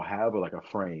that we all have, or like a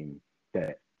frame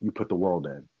that you put the world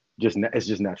in. It's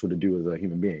just natural to do as a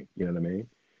human being. You know what I mean?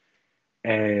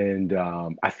 And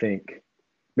I think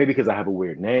maybe because I have a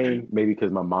weird name, maybe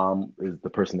because my mom is the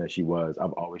person that she was,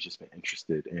 I've always just been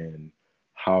interested in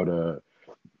how to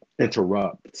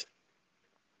interrupt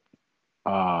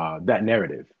that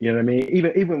narrative. You know what I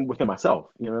mean? Even within myself,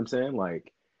 you know what I'm saying?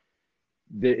 Like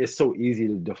it's so easy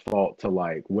to default to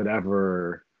like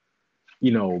whatever,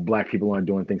 black people aren't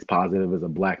doing things positive as a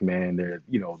black man. There,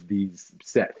 these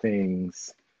set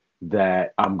things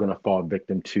that I'm gonna fall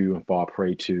victim to and fall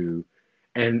prey to.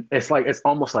 And it's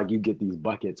almost like you get these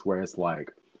buckets where it's like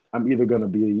I'm either gonna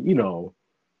be,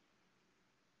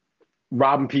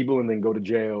 robbing people and then go to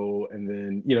jail and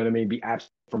then, you know what I mean, be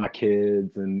absent from my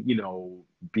kids and,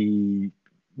 be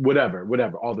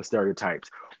whatever, all the stereotypes.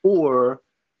 Or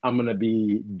I'm gonna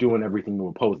be doing everything to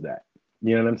oppose that.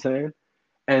 You know what I'm saying?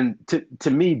 And to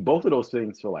me, both of those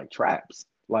things feel like traps.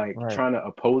 Like Right. trying to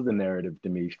oppose the narrative to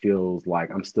me feels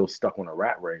like I'm still stuck on a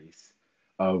rat race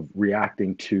of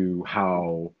reacting to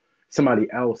how somebody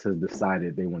else has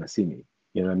decided they want to see me.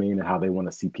 You know what I mean? And how they want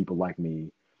to see people like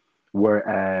me.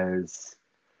 Whereas,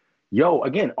 yo,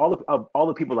 again, all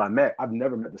the people I met, I've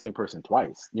never met the same person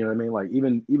twice. You know what I mean? Like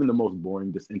even the most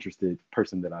boring, disinterested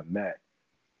person that I've met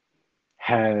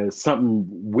has something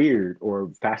weird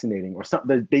or fascinating or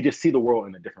something. They just see the world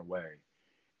in a different way,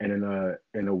 and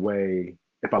in a way,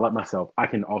 if I let myself, I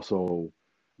can also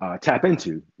tap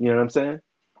into. You know what I'm saying?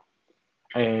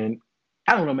 And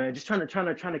I don't know, man. Just trying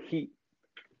to keep.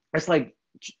 It's like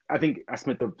I think I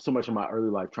spent so much of my early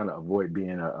life trying to avoid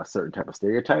being a certain type of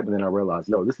stereotype, and then I realized,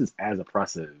 yo, this is as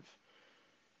oppressive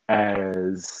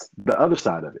as the other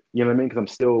side of it. You know what I mean? Because I'm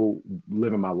still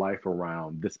living my life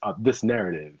around this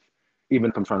narrative, even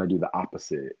if I'm trying to do the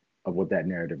opposite of what that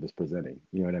narrative is presenting.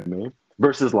 You know what I mean?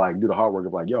 Versus like do the hard work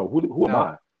of like, yo, who am No.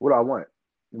 I? What do I want?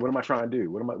 What am I trying to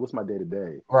do? What's my day to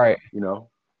day? Right. You know?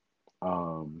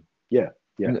 Yeah,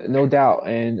 yeah. No doubt.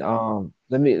 And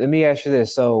let me ask you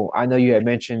this. So I know you had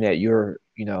mentioned that you're,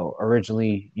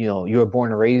 originally, you were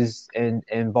born and raised in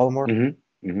Baltimore.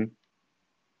 Mm-hmm. Mm-hmm.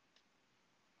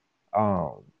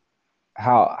 Um,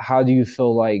 how do you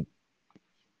feel like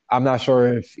I'm not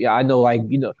sure if yeah, I know like,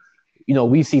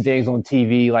 we see things on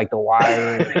TV like The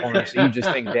Wire and Informer, so you just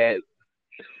think that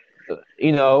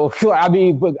I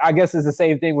mean, but I guess it's the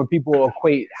same thing when people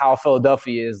equate how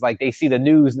Philadelphia is. Like they see the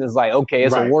news and it's like, okay,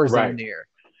 it's a Right, war zone right. there,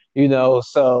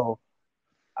 So,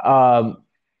 um,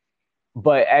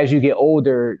 but as you get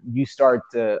older, you start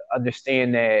to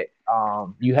understand that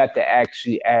you have to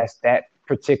actually ask that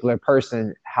particular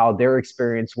person how their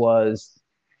experience was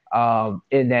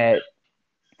in that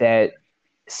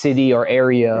city or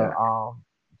area.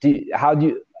 Yeah. How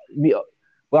do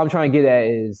what I'm trying to get at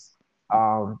is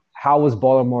how was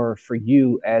Baltimore for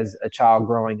you as a child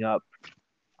growing up?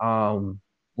 Um,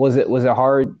 was it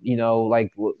hard?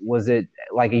 Like was it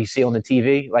like you see on the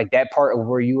TV, like that part of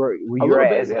where A you were little at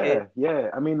bit, as a kid? yeah, yeah.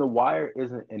 I mean, The Wire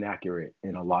isn't inaccurate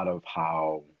in a lot of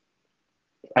how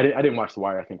I didn't watch The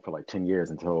Wire. I think for like 10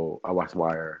 years until I watched The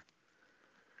Wire.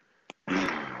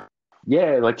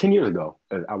 Yeah, like 10 years ago,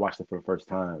 I watched it for the first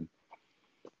time,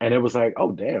 and it was like,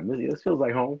 oh damn, this feels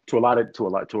like home to a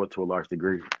large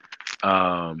degree.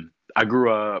 I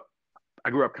grew up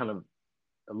kind of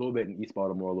a little bit in East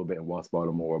Baltimore, a little bit in West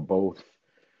Baltimore, both.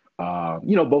 Both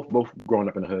growing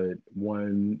up in the hood.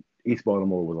 One East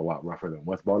Baltimore was a lot rougher than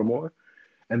West Baltimore.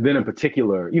 And then in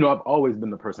particular, I've always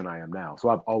been the person I am now. So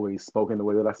I've always spoken the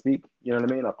way that I speak. You know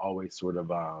what I mean? I've always sort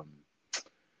of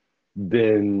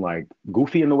been like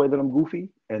goofy in the way that I'm goofy.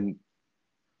 And,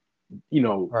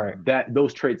 Right. that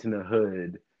those traits in the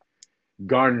hood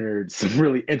garnered some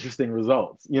really interesting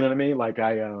results. You know what I mean? Like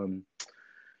I didn't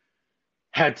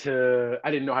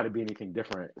know how to be anything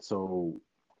different. So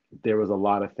there was a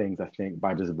lot of things I think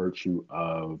by just virtue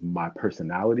of my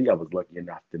personality, I was lucky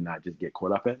enough to not just get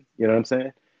caught up in. You know what I'm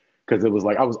saying? Because it was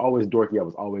like I was always dorky, I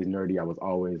was always nerdy, I was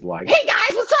always like, "Hey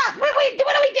guys, what's up? What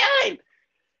are we doing?"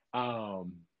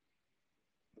 Um,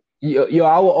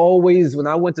 I will always when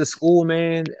I went to school,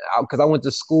 man, because I went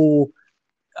to school.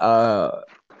 Uh,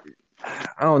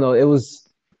 I don't know. It was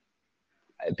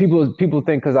people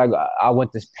think because I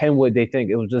went to Penwood, they think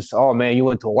it was just, oh man, you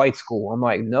went to a white school. I'm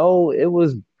like, no, it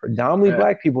was predominantly Yeah,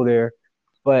 black people there,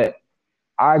 but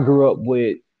I grew up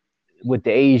with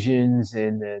the Asians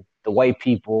and the white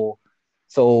people,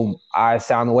 so I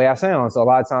sound the way I sound. So a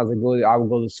lot of times I would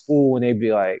go to school and they'd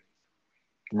be like,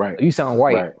 right, "You sound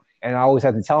white," right, and I always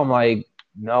have to tell them like,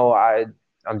 "No, I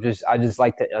just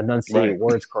like to enunciate right.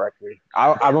 words correctly."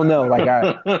 I don't know, like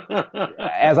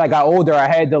as I got older, I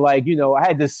had to like I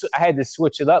had to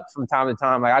switch it up from time to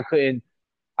time. Like I couldn't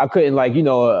like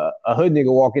a hood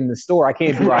nigga walk in the store. I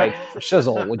can't be Right. like, for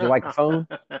shizzle, would you like a phone?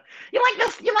 You like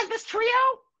this? You like this trio?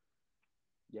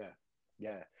 Yeah,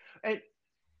 yeah. And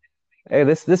Hey,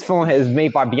 this phone is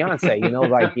made by Beyonce.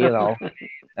 Like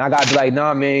and I gotta be like,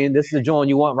 nah, man, this is the joint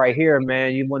you want right here,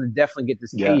 man. You want to definitely get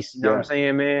this yeah, case. You know what I'm yeah,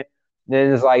 saying, man?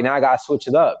 Then it's like now I gotta switch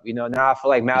it up. Now I feel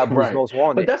like Malibu's right. most But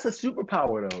wanted. that's a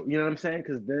superpower, though. You know what I'm saying?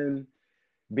 Because then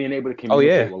being able to Oh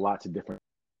communicate yeah, with lots of different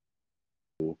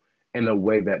in a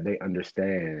way that they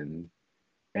understand,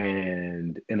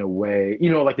 and in a way,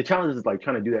 like the challenge is like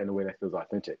trying to do that in a way that feels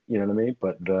authentic. You know what I mean?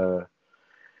 But the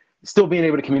still being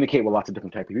able to communicate with lots of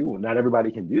different type of people. Not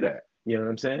everybody can do that. You know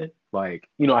what I'm saying? Like,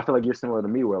 I feel like you're similar to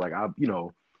me, where like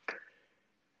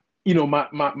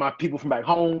my people from back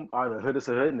home are the hoodest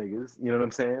of hood niggas. You know what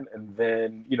I'm saying? And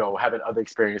then having other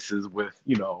experiences with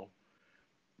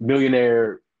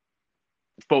millionaire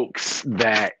folks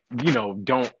that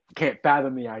don't can't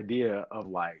fathom the idea of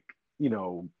like you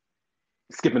know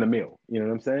skipping a meal. You know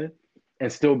what I'm saying?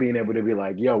 And still being able to be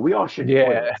like, yo, we all shit in yeah.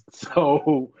 toilets.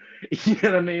 So, you know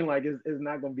what I mean? Like, it's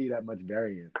not going to be that much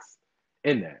variance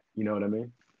in that. You know what I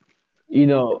mean? You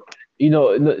know,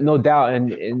 no doubt.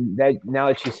 And that now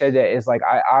that you said that, it's like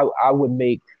I would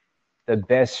make the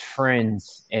best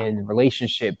friends and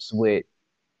relationships with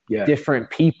Yeah. different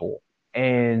people.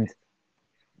 And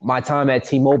my time at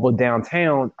T-Mobile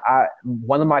downtown, I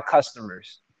one of my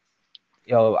customers,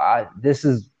 I this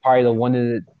is probably one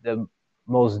of the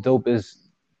most dopest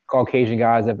Caucasian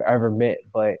guys I've ever met.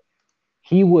 But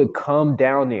he would come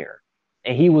down there,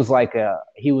 and he was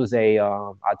a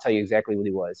I'll tell you exactly what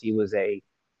he was.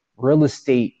 Real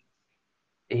estate.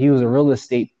 He was a real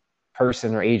estate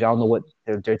person or agent. I don't know what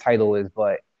their title is,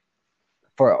 but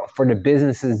for the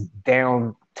businesses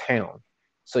downtown.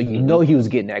 So Hmm. he was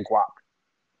getting that guap.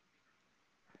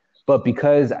 But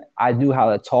because I knew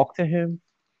how to talk to him,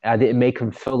 I didn't make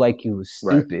him feel like he was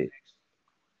Right. stupid,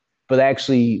 but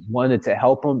actually wanted to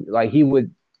help him. Like he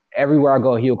would, everywhere I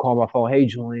go, he would call my phone, "Hey,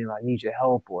 Julian, I need your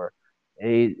help," or,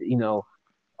 "Hey,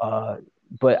 uh,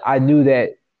 but I knew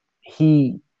that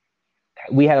he,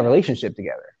 we had a relationship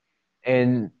together.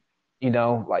 And,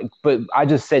 but I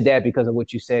just said that because of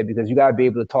what you said, because you got to be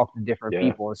able to talk to different Yeah.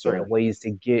 people in Yeah. certain ways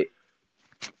to get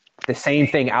the same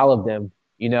thing out of them,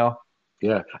 you know?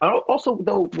 Yeah. Also,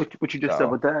 though, what you just said So,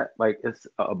 with that, like, it's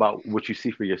about what you see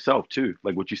for yourself, too.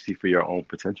 Like, what you see for your own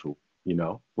potential,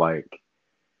 Like,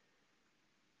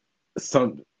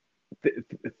 some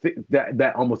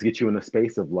that almost gets you in a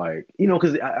space of like,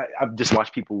 because I've just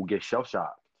watched people get shell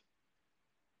shocked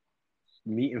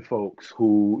meeting folks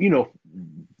who,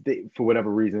 for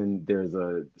whatever reason, there's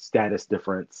a status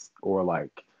difference or like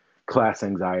class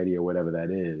anxiety or whatever that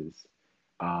is.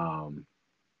 Um,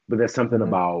 but there's something mhm.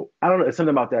 about, I don't know, it's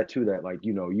something about that too, that like,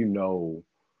 your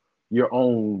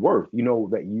own worth,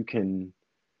 that you can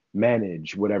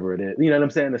manage whatever it is. You know what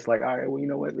I'm saying? It's like, all right, well, you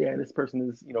know what? Yeah, this person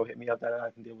is, hit me up that I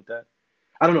can deal with that.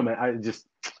 I don't know, man. I just,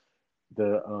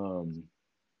 the,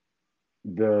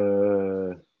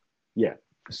 the, yeah,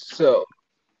 So,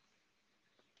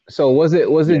 so was yeah, it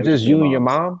it was just just me and you and your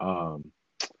mom's. mom?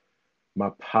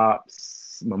 My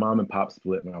mom and pop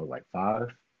split when I was like 5.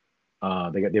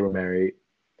 They were married,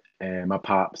 and my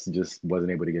pops just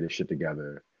wasn't able to get his shit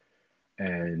together,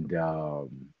 and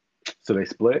so they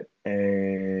split.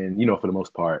 And for the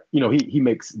most part, he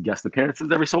makes guest appearances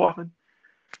every so often,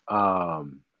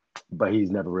 um, but he's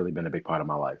never really been a big part of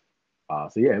my life.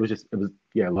 So yeah, it was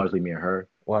yeah, largely me and her, and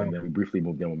Wow. then we briefly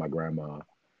moved in with my grandma.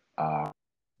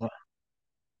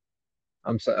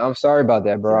 I'm sorry about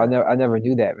that, bro. Yeah. I never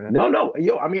knew that, man. No, no,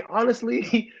 yo. I mean,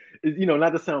 honestly, not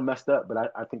to sound messed up,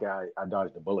 but I think I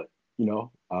dodged a bullet.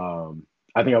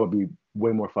 I think I would be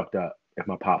way more fucked up if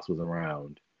my pops was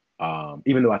around.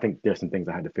 Even though I think there's some things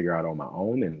I had to figure out on my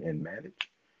own and manage.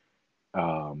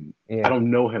 I Yeah. don't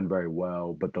know him very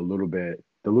well, but the little bit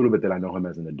that I know him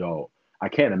as an adult, I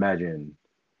can't imagine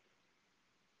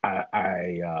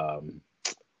I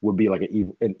would be like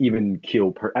an even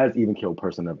killed as even killed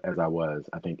person as I was.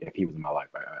 I think if he was in my life,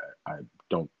 I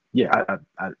don't. Yeah,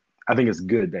 I think it's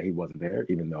good that he wasn't there,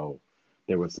 even though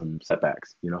there was some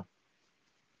setbacks.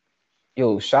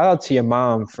 Yo, shout out to your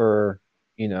mom for,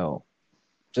 you know,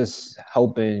 just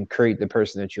helping create the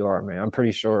person that you are, man. I'm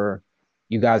pretty sure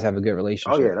you guys have a good Oh yeah,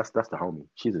 relationship. that's the homie.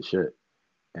 She's a shit.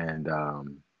 And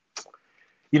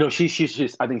she's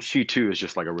just I think she too is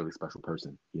just like a really special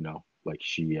person, Like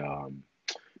she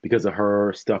because of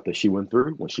her stuff that she went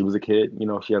through when she was a kid,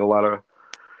 she had a lot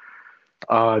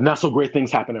of not so great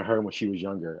things happen to her when she was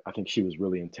younger. I think she was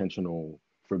really intentional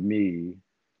for me.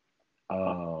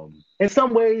 In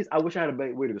some ways, I wish I had a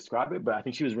better way to describe it, but I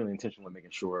think she was really intentional in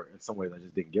making sure in some ways I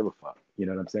just didn't give a fuck. You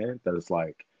know what I'm saying? That it's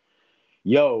like,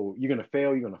 yo, you're gonna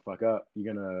fail, you're gonna fuck up,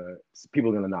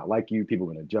 people are gonna not like you, people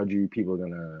are gonna judge you, people are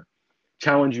gonna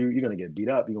challenge you, you're gonna get beat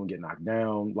up, you're gonna get knocked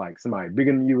down, like somebody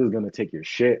bigger than you is gonna take your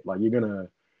shit, like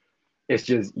it's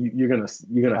just you're gonna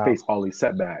Wow. face all these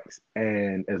setbacks,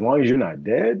 and as long as you're not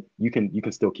dead, you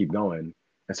can still keep going.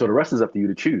 And so the rest is up to you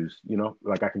to choose.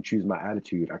 Like I can choose my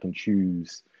attitude, I can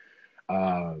choose,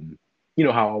 um,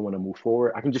 how I want to move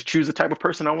forward. I can just choose the type of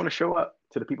person I want to show up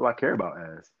to the people I care about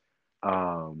as.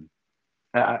 Um,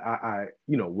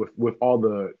 with all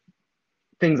the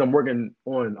things I'm working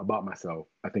on about myself,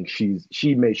 I think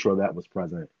she made sure that was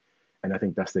present, and I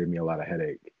think that saved me a lot of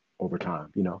headache over time.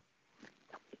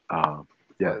 Um,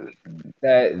 yeah.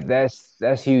 Uh,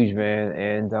 that's huge, man.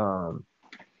 And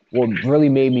what really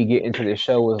made me get into this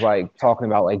show was like talking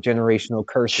about like generational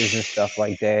curses and stuff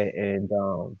like that. And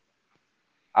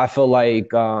I feel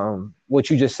like what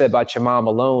you just said about your mom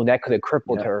alone, that could have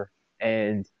crippled Yeah. her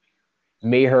and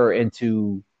made her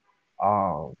into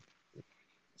um,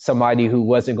 somebody who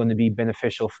wasn't going to be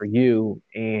beneficial for you.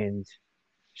 And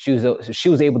she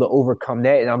was able to overcome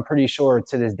that. And I'm pretty sure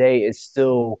to this day it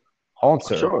still haunts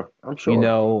I'm her. sure. I'm You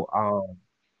sure.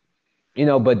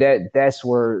 know, but that's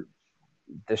where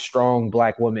the strong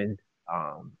black women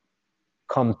um,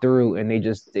 come through, and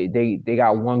they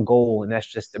got one goal, and that's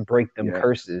just to break them Yeah.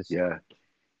 curses. Yeah.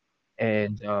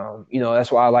 And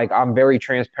that's why I'm very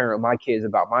transparent with my kids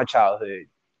about my childhood,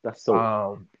 That's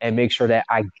so. and make sure that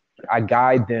I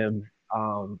guide them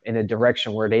in a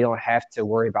direction where they don't have to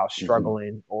worry about Hmm.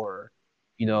 struggling or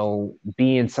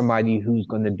being somebody who's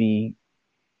going to be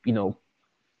you know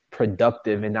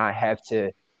productive and not have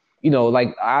to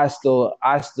like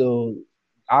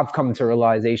I've come to a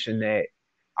realization that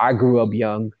I grew up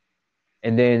young,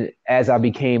 and then as I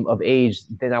became of age,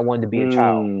 then I wanted to be a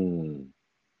child, Hmm.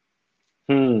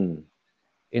 Hmm.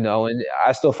 and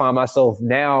I still find myself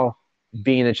now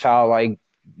being a child, like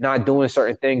not doing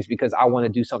certain things because I want to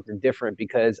do something different,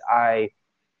 because I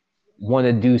want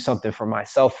to do something for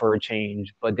myself for a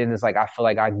change. But then it's like I feel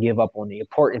like I give up on the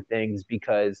important things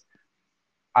because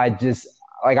I just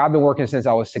like I've been working since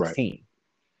I was Right. 16,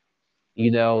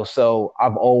 so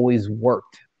I've always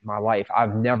worked my life.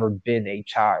 I've never been a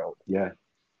child, Yeah.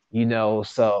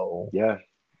 so Yeah.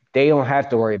 they don't have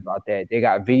to worry about that. They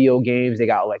got video games, they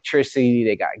got electricity,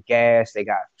 they got gas, they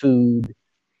got food,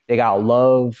 they got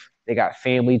love, they got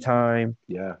family time.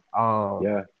 Yeah. Um,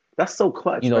 Yeah. That's so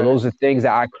clutch, man. those are things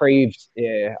that I craved.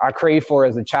 Yeah, I craved for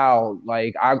as a child.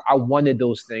 Like I wanted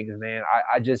those things, man.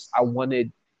 I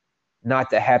wanted not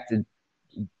to have to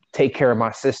take care of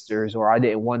my sisters, or I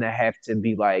didn't want to have to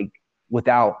be like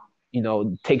without,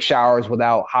 take showers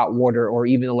without hot water or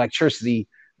even electricity.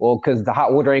 Well, because the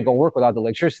hot water ain't gonna work without the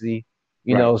electricity,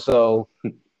 Right. so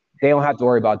they don't have to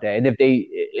worry about that. And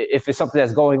if it's something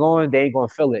that's going on, they ain't gonna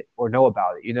feel it or know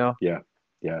about it. Yeah.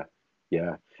 Yeah.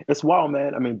 Yeah. It's wild,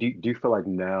 man. I mean, do you feel like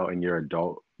now in your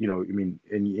adult, I mean,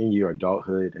 in your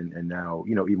adulthood and now,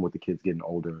 even with the kids getting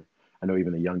older, I know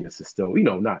even the youngest is still,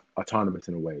 not autonomous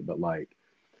in a way, but like,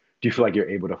 do you feel like you're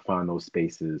able to find those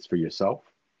spaces for yourself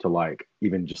to like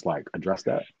even just like address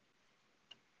that?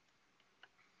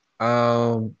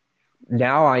 Um,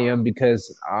 Now I am,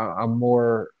 because I'm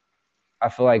more. I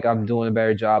feel like I'm doing a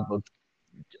better job of,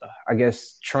 I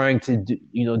guess, trying to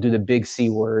do the big C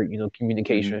word, Hmm.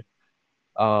 communication.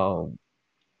 Um,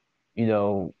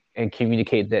 and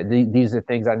communicate that these are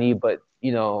things I need. But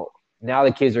now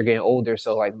the kids are getting older,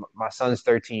 so like my son's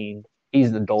 13, he's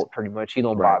an adult pretty much. He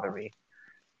don't Right. bother me. You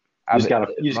I just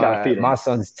gotta you just gotta my feed my them.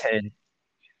 son's 10.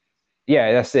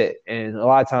 Yeah, that's it. And a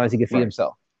lot of times he can feed Right.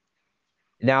 himself.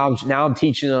 Now I'm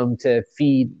teaching him to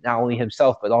feed not only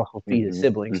himself but also feed his Hmm.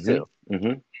 siblings Hmm. too,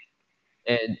 Hmm.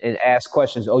 and ask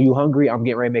questions. Oh, you hungry? I'm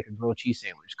getting ready to make a grilled cheese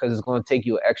sandwich because it's going to take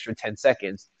you an extra 10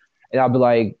 seconds. And I'll be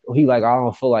like, he like, I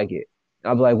don't feel like it. And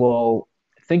I'll be like, well,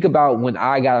 think about when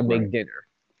I gotta Right. make dinner.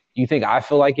 You think I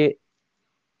feel like it?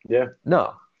 Yeah.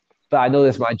 No, but I know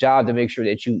it's my job to make sure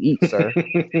that you eat, sir.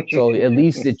 So at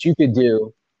least that you could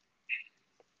do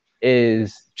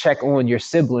is check on your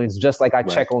siblings just like I Right.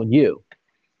 check on you.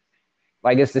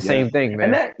 Like it's the Yeah. same thing,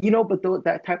 And man. that, but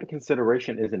that type of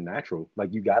consideration isn't natural.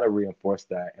 Like you got to reinforce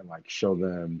that and like show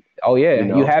them, Oh you yeah,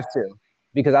 you know, have to,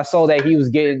 because I saw that he was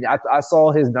getting. I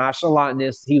saw his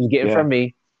nonchalantness he was getting yeah, from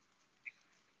me,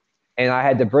 and I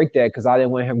had to break that because I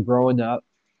didn't want him growing up,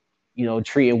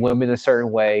 treating women a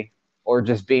certain way, or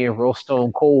just being real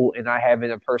stone cold and not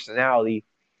having a personality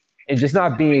and just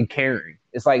not being caring.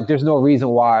 It's like there's no reason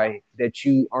why that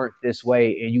you aren't this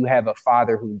way, and you have a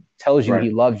father who tells you right, he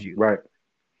loves you. right.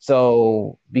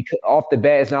 So because off the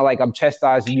bat, it's not like I'm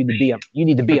chastising you to be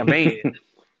a man.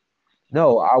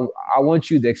 No, I want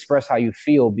you to express how you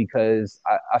feel because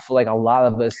I feel like a lot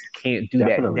of us can't do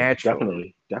that Definitely, naturally,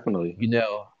 definitely, definitely. you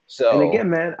know. And So, again,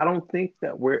 man, I don't think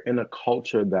that we're in a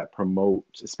culture that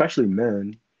promotes, especially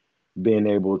men, being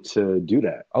able to do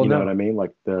that. oh You know what no, I mean?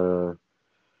 Like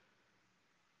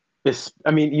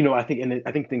I mean, I think, and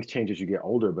I think things change as you get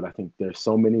older, but I think there's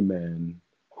so many men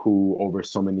who, over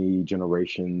so many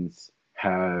generations,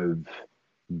 have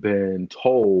been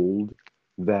told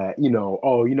that,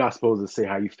 oh, you're not supposed to say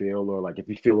how you feel, or like if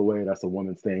you feel away, that's a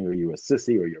woman's thing, or you're a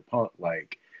sissy, or you're a punk.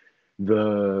 Like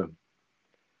the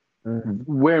mm,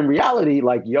 where in reality,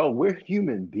 like, yo, we're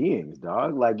human beings,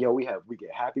 dog. Like, yo, we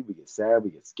get happy, we get sad,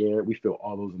 we get scared, we feel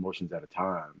all those emotions at a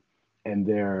time. And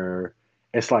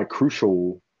it's like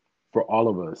crucial for all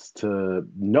of us to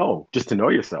know, just to know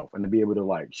yourself and to be able to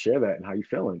like share that and how you're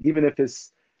feeling, even if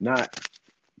it's not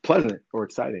pleasant or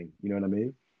exciting. You know what I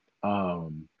mean?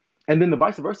 Um, and then the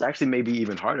vice versa actually may be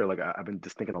even harder. Like I've been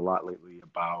just thinking a lot lately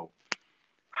about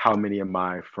how many of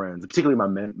my friends, particularly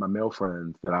my male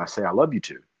friends, that I say I love you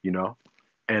to,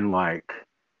 and like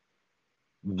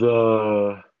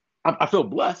the I feel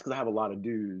blessed because I have a lot of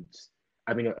dudes.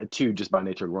 I mean, too, just by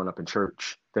nature, growing up in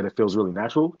church, that it feels really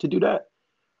natural to do that.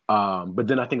 But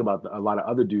then I think about a lot of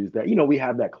other dudes that we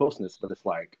have that closeness, but it's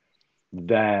like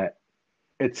that.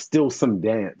 It's still some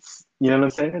dance. You know what I'm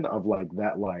saying? Of like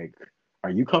that, like, are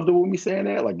you comfortable with me saying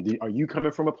that? Like, are you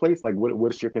coming from a place like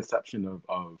what's your conception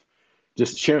of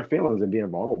just sharing feelings and being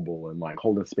vulnerable and like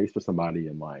holding space for somebody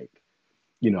and like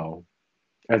you know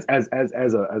as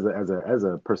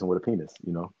a person with a penis,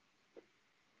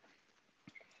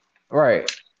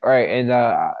 right, right, and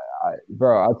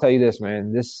bro, I'll tell you this,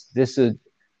 man. This is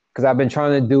because I've been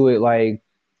trying to do it. Like,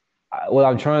 what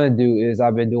I'm trying to do is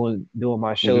I've been doing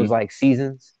my shows Hmm. like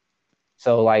seasons.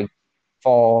 So like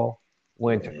fall,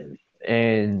 winter, Man,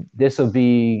 and this will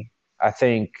be, I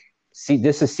think, see,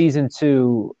 this is season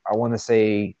two. I want to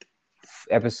say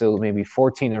episode maybe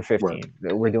 14 or work. 15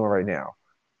 that we're doing right now.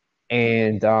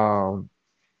 And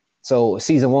so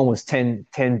season one was 10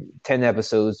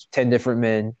 episodes, 10 different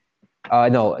men.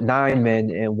 No, 9 men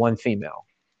and one female.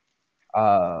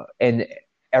 And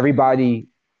everybody,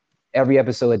 every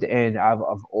episode at the end, I've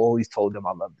always told them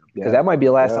I love them because Yeah, that might be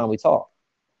the last yeah, time we talk.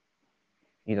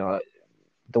 You know,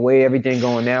 the way everything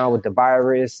going now with the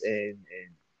virus and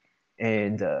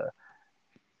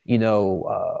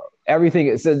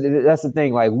everything. So that's the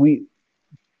thing. Like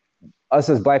us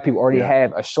as Black people already yeah,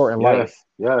 have a shortened yeah, life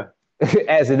yeah,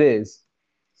 as it is.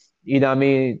 You know what I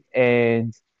mean?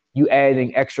 And you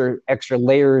adding extra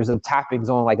layers of toppings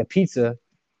on like a pizza.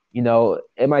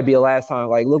 It might be the last time.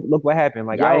 Like, look what happened.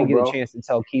 Like, I yo, didn't get a bro, chance to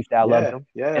tell Keith that I loved yeah, him,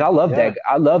 and yeah, I love yeah, that.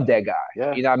 I love that guy.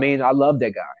 yeah, You know what I mean? I love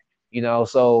that guy.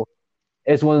 So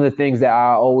it's one of the things that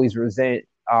I always resent.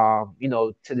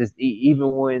 To this,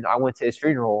 even when I went to his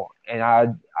funeral, and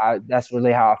I that's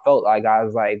really how I felt. Like I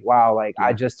was like, wow, like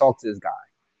I yeah, just talked to this guy,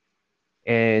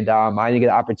 and I didn't get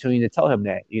an opportunity to tell him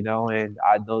that. And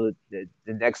I know that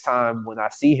the next time when I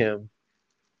see him,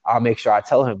 I'll make sure I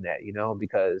tell him that.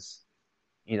 Because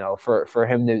for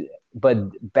him to,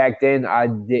 but back then I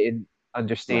didn't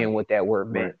right, understand what that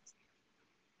word meant. right.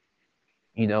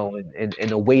 And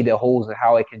the weight it holds and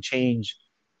how it can change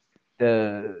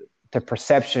the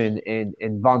perception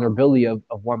and vulnerability of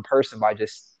one person by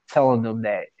just telling them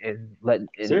that and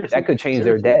that Seriously, could change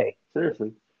their seriously, day.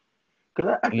 seriously.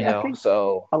 Because I think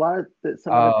So a lot of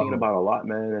something I've been thinking um about a lot,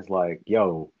 man, is like,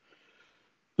 yo,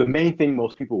 the main thing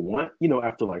most people want,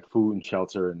 after like food and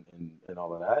shelter and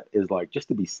all of that, is like just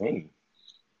to be seen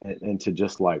and to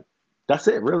just like, that's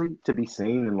it, really, to be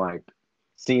seen and like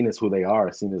seen as who they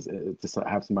are, seen as to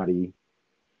have somebody,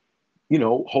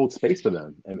 hold space for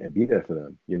them and be there for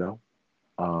them.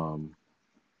 Um,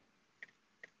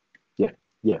 yeah,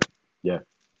 yeah, yeah.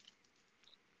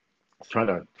 Trying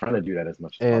to do that as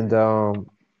much as and possible.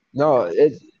 no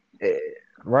it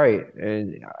right.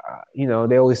 And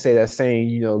they always say that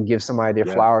saying, give somebody their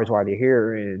Yeah. flowers while they're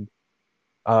here. And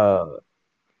uh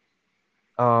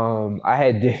I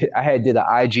had did an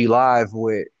IG live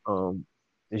with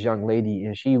this young lady,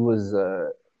 and she was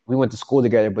we went to school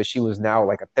together, but she was now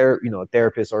like a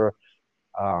therapist or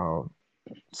um,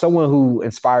 someone who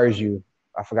inspires you.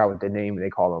 I forgot what the name they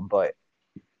call them, but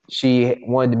she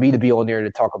wanted me to be on there to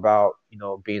talk about,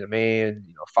 being a man,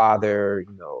 father,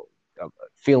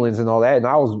 feelings and all that. And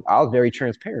I was very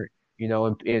transparent,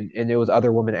 and there was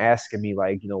other women asking me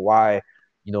like, why,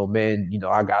 men,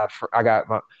 I got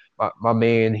my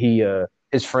man,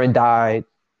 his friend died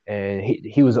and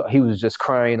he was just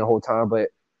crying the whole time, but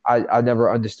I never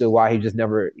understood why I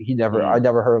Mm.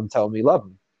 never heard him tell me he loved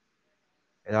me.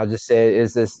 And I just said,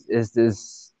 is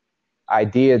this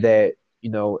idea that,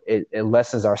 it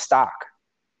lessens our stock,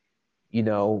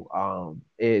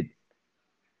 it,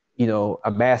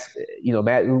 a mask,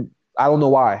 I don't know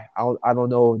why. I don't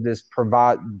know this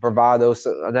bravado.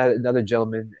 So another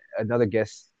gentleman, another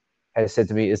guest has said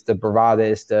to me, it's the bravado,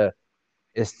 it's the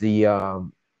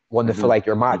one to feel Hmm. like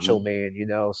you're macho Hmm.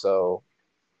 man, So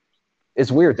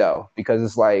it's weird though, because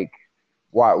it's like,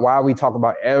 why are we talking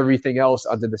about everything else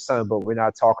under the sun, but we're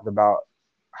not talking about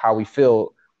how we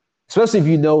feel, especially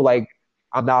if like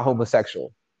I'm not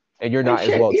homosexual and you're And not as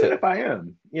shit, well even too. if I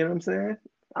am, you know what I'm saying?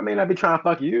 I may not be trying to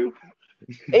fuck you,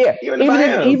 Yeah, even if even I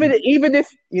if even am. even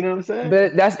if You know what I'm saying?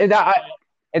 but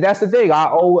that's the thing. I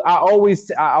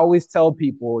always tell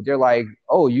people, they're like,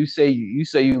 "Oh, you say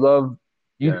you love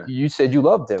Yeah. you said you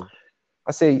loved them."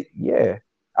 I say, "Yeah."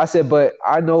 I said, "But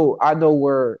I know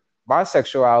where my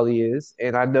sexuality is,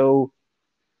 and I know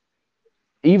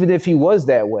even if he was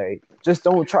that way, just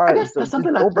don't I try. guess Just don't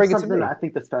that's bring it to something that me." I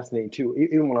think that's fascinating too.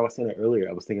 Even when I was saying it earlier,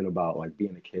 I was thinking about like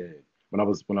being a kid when I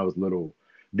was little,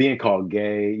 being called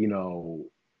gay.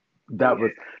 That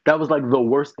was that was like the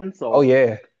worst Oh insult,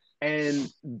 yeah,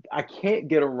 and I can't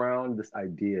get around this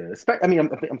idea. I mean,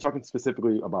 I'm talking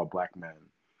specifically about black men,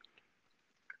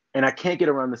 and I can't get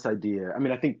around this idea. I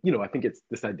mean, I think it's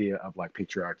this idea of like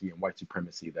patriarchy and white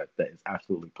supremacy that is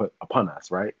absolutely put upon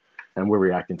us, right? And we're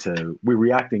reacting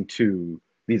to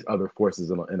these other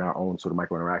forces in our own sort of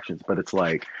micro interactions. But it's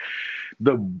like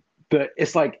the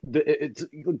it's like it's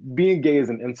being gay is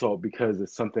an insult because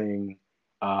it's something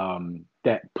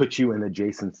that puts you in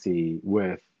adjacency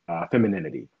with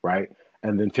femininity, right?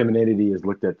 And then femininity is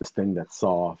looked at this thing that's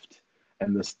soft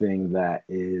and this thing that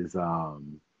is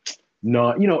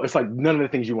no, it's like none of the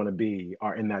things you want to be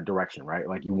are in that direction, right?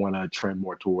 Like you want to trend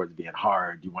more towards being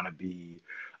hard, you want to be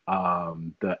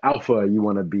the alpha, you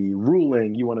want to be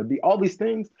ruling, you want to be all these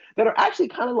things that are actually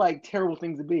kind of like terrible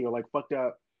things to be or like fucked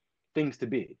up things to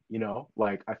be.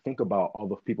 Like I think about all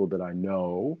the people that I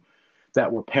know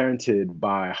that were parented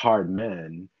by hard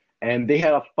men and they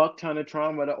had a fuck ton of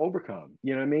trauma to overcome.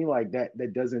 You know what I mean? Like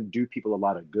that doesn't do people a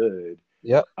lot of good.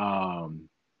 yep, Um,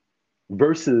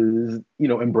 versus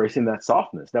embracing that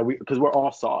softness that we because we're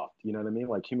all soft, you know what I mean,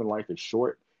 like human life is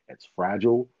short, it's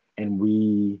fragile, and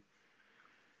we,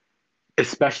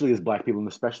 especially as black people and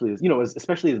especially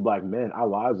especially as black men, our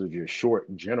lives are just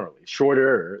short, generally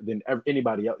shorter than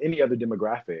anybody else, any other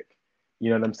demographic, you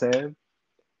know what I'm saying.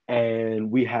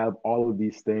 And we have all of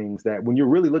these things that when you're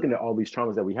really looking at all these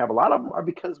traumas that we have, a lot of them are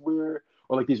because or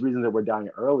like these reasons that we're dying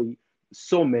early.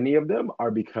 So many of them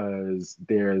are because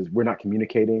we're not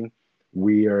communicating.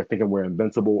 We are thinking we're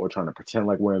invincible or trying to pretend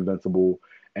like we're invincible,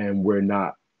 and we're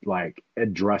not like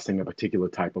addressing a particular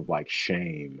type of like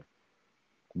shame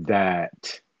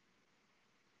that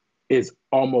is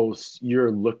almost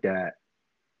you're looked at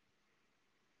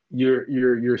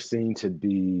you're seen to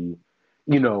be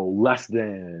less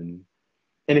than.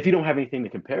 And if you don't have anything to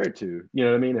compare it to, you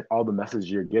know what I mean? If all the messages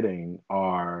you're getting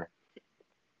are,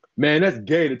 man, that's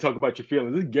gay to talk about your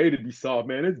feelings. It's gay to be soft,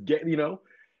 man. It's gay.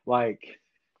 Like,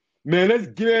 man, that's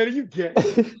gay. You gay.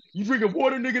 You drinking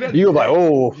water, nigga, that's you're like, gay.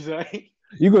 oh,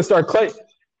 you gonna start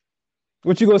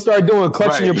what you gonna start doing,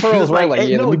 clutching Right. your pearls, It's right? like, Like,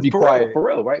 yeah, let no, me be quiet. for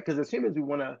real, right? Because as humans, we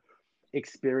want to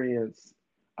experience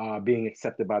being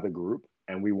accepted by the group.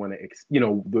 And we want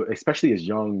to, especially as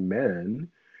young men,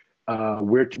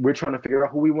 we're trying to figure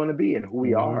out who we want to be and who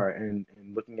we Hmm. are, and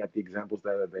looking at the examples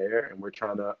that are there, and we're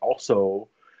trying to also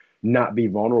not be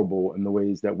vulnerable in the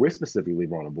ways that we're specifically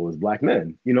vulnerable as black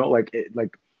men.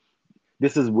 Like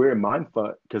this is weird mind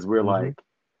fuck because we're Hmm. like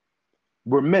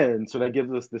we're men, so that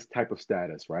gives us this type of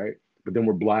status, right? But then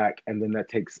we're black, and then that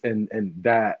takes and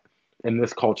that in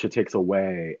this culture takes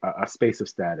away a space of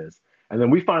status. And then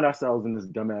we find ourselves in this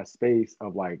dumbass space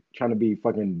of like trying to be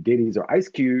fucking Diddy's or Ice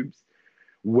Cubes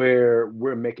where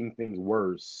we're making things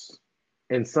worse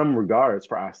in some regards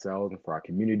for ourselves and for our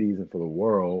communities and for the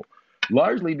world,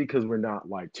 largely because we're not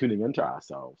like tuning into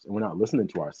ourselves and we're not listening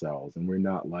to ourselves and we're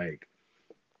not like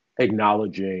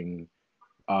acknowledging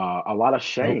a lot of Nope.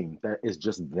 shame that is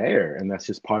just there. And that's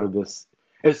just part of this.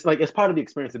 It's like it's part of the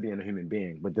experience of being a human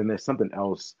being, but then there's something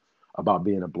else about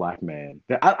being a black man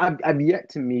that I've yet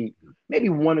to meet maybe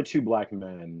one or two black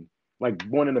men, like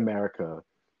born in America,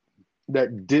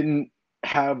 that didn't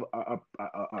have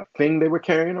a thing they were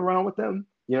carrying around with them.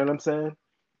 You know what I'm saying?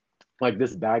 Like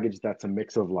this baggage that's a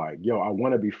mix of like, yo, I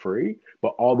want to be free, but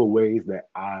all the ways that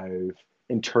I've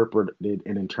interpreted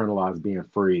and internalized being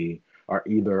free are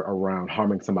either around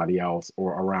harming somebody else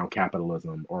or around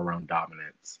capitalism or around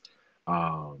dominance.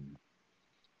 Um,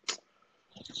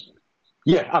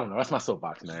 yeah, I don't know. That's my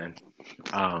soapbox, man.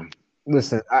 Um,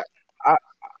 Listen, I,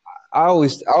 I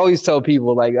always tell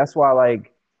people like that's why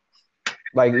like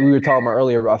we were talking about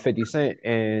earlier about 50 Cent,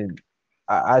 and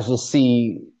I just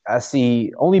I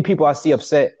see only people I see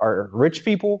upset are rich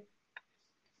people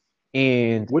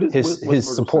and what's his Virgil Cent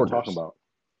talking supporters. about?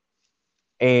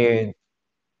 And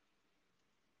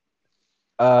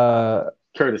uh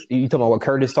Curtis. you talking about what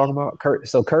Curtis talking about?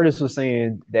 So Curtis was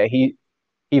saying that he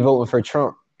voted for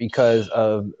Trump because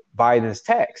of Biden's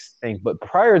tax thing. But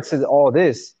prior to all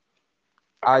this,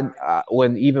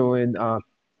 when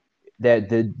that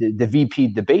the VP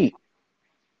debate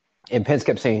and Pence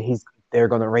kept saying they're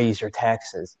going to raise your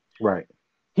taxes. Right.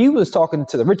 He was talking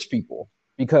to the rich people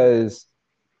because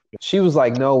she was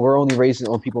like, "No, we're only raising it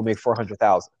on people who make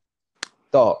 400,000."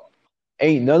 Dog,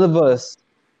 ain't none of us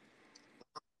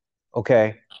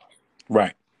okay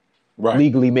Right. Right.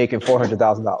 legally making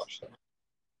 $400,000.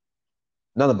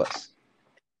 None of us.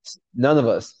 None of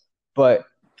us. But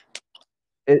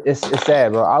it's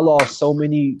sad, bro. I lost so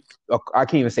many. I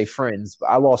can't even say friends, but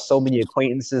I lost so many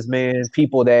acquaintances, man.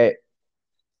 People that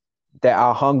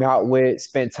I hung out with,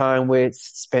 spent time with,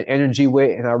 spent energy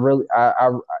with, and I really,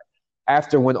 I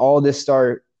after when all this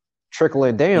started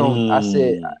trickling down, I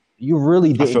said, you really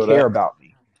I didn't feel care that. about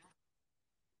me,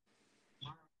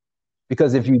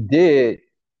 because if you did,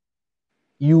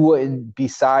 you wouldn't be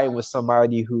siding with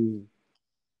somebody who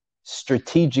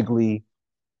strategically,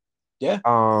 Yeah.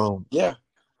 um, Yeah.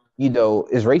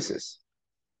 is racist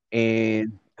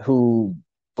and who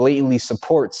blatantly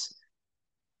supports.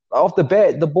 Off the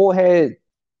bat, the bull had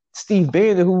Steve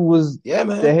Bannon, who was Yeah,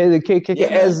 the man. head of the KKK, Yeah,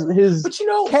 man. as his But you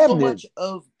know, so cabinet much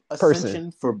of person.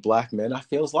 ascension for black men, I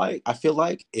feel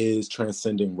like is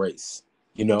transcending race.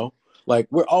 You know? Like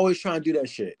we're always trying to do that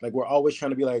shit. Like we're always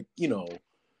trying to be like, kind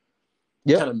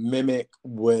Yep. of mimic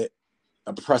what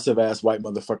oppressive ass white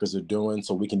motherfuckers are doing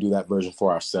so we can do that version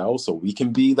for ourselves so we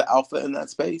can be the alpha in that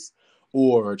space,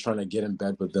 or trying to get in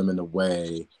bed with them in a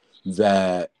way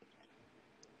that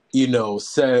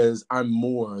says I'm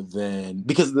more than,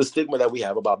 because of the stigma that we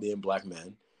have about being black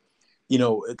men.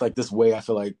 It's like this way I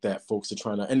feel like that folks are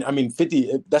trying to, and I mean,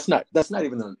 50, that's not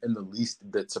even in the least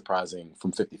bit surprising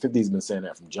from 50. 50's been saying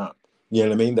that from jump. You know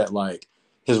what I mean? That like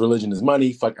his religion is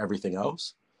money, fuck everything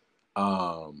else.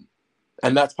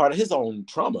 And that's part of his own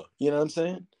trauma. You know what I'm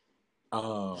saying?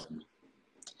 Um,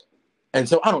 and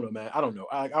so I don't know, man. I don't know.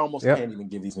 I almost Yep. can't even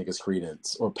give these niggas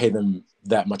credence or pay them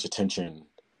that much attention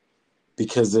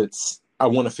because I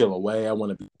want to feel away. I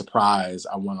want to be surprised.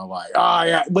 I want to like, oh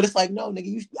yeah, but it's like, no,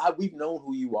 nigga, we've known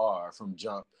who you are from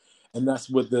jump, and that's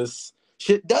what this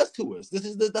shit does to us.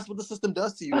 That's what the system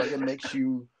does to you. Like it makes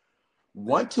you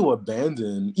want to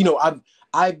abandon.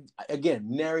 I've again,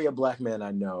 nary a black man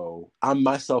I know, I'm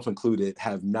myself included,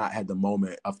 have not had the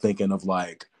moment of thinking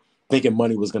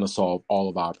money was gonna solve all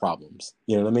of our problems.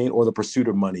 You know what I mean? Or the pursuit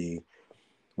of money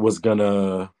was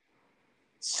gonna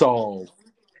solve.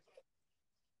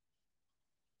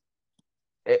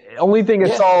 Yeah, yeah. Only thing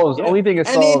it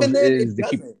And even solves then, is it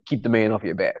to doesn't. keep the man off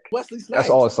your back. Wesley That's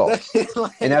all it Snipes.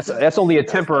 solves, and Like, that's only a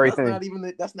temporary that's thing. not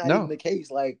even No, the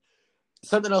case. Like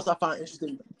something else I find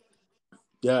interesting.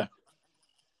 Yeah.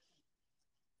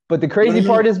 but the No, no, crazy no,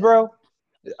 part no. is, bro,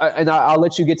 I'll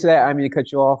let you get to that. I mean to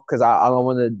cut you off because I don't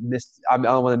want to miss. I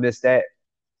don't want to miss that.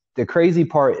 The crazy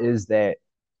part is that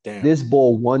Damn. this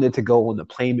bull wanted to go on the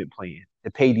payment plan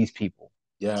to pay these people.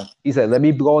 Yeah. He said, "Let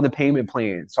me go on the payment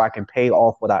plan so I can pay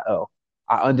off what I owe.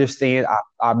 I understand.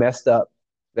 I messed up.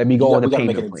 Let me go on the We got to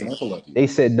make an payment plan." example of you. They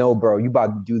said, "No, bro. You about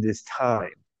to do this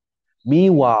time."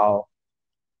 Meanwhile,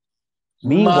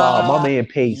 my man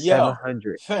paid seven Yo,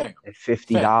 hundred fam, and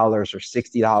fifty fam. dollars or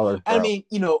 $60, I bro. mean,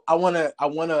 I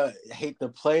wanna hate the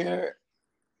player,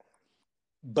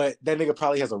 but that nigga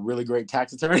probably has a really great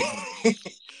tax attorney.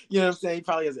 You know what I'm saying? He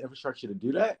probably has the infrastructure to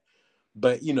do that.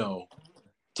 But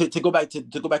to go back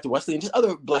to Wesley and just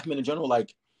other black men in general,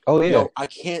 like, Oh yeah, I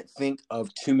can't think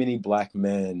of too many black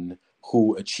men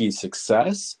who achieve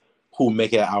success who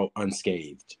make it out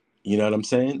unscathed. You know what I'm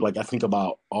saying? Like I think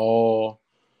about all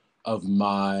of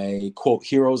my quote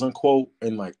heroes unquote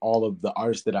and like all of the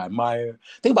artists that I admire.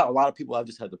 Think about a lot of people I've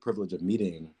just had the privilege of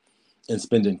meeting and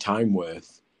spending time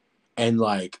with. And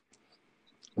like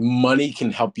money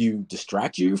can help you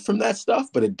distract you from that stuff,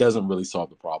 but it doesn't really solve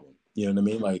the problem. You know what I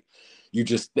mean? Like you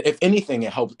just, if anything,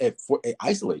 it helps, it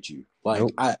isolates you. Like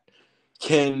Nope.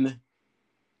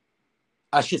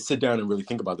 I should sit down and really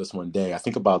think about this one day. I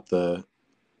think about some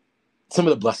of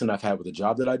the blessing I've had with the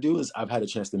job that I do is I've had a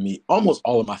chance to meet almost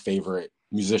all of my favorite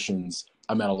musicians.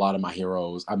 I met a lot of my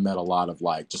heroes. I met a lot of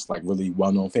like just like really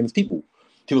well-known famous people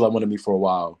I wanted to meet for a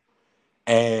while.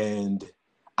 And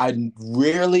I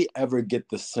rarely ever get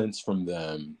the sense from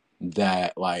them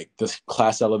that like this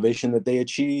class elevation that they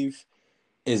achieve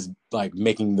is like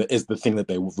is the thing that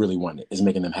they really wanted, is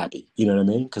making them happy. You know what I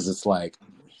mean? Because it's like,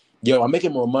 yo, I'm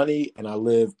making more money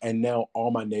and now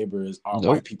all my neighbors are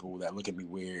white Nope. people that look at me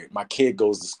weird. My kid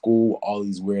goes to school, all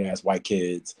these weird ass white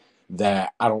kids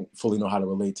that I don't fully know how to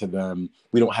relate to them.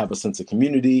 We don't have a sense of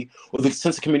community, or the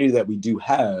sense of community that we do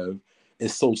have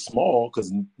is so small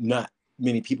because not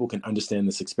many people can understand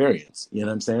this experience. You know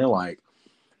what I'm saying? Like,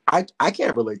 I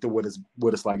can't relate to what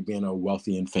it's like being a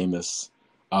wealthy and famous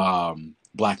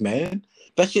Black man.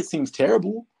 That shit seems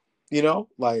terrible, you know?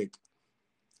 Like,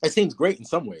 it seems great in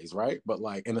some ways, right? But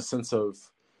like in a sense of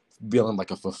feeling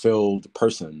like a fulfilled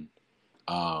person,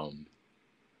 um,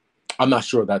 I'm not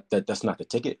sure that's not the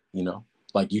ticket, you know?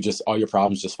 Like you just all your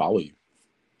problems just follow you.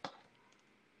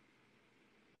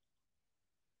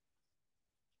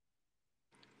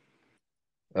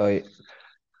 Uh,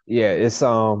 yeah, it's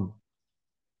only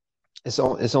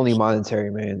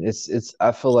monetary, man. It's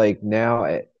I feel like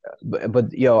now,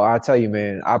 but yo, I tell you,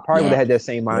 man, I probably would Yeah. have had that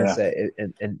same Yeah. mindset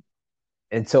and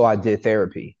until I did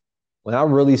therapy. When I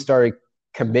really started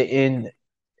committing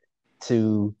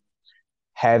to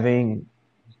having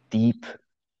deep,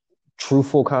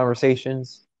 truthful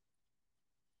conversations,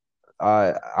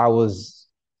 I was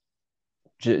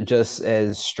just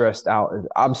as stressed out.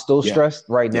 I'm still Yeah. stressed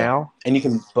right Yeah. now, And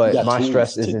you but got my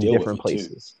stress tools is to in deal with different it too.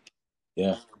 places.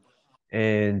 Yeah.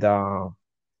 And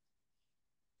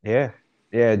yeah,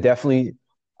 yeah, definitely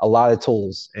a lot of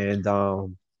tools. And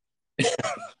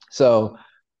so,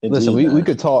 listen, Indeed, we man.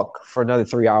 could talk for another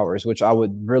 3 hours, which I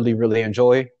would really, really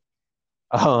enjoy.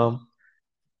 Um,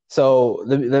 so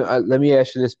let me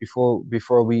ask you this before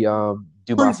we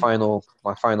do Crazy. my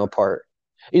final part.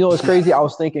 You know, it's crazy. I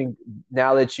was thinking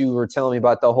now that you were telling me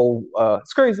about the whole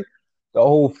it's crazy, the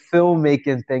whole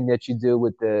filmmaking thing that you do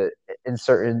with the in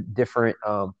certain different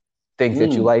things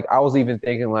that you Mm. like. I was even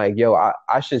thinking like, yo,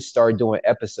 I should start doing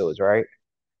episodes, right?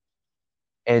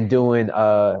 And doing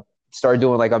start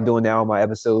doing like I'm doing now my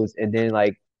episodes, and then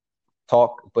like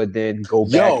talk, but then go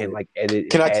back and Yo, like edit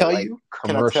and can I add tell like you?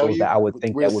 Can I tell commercials that you? I would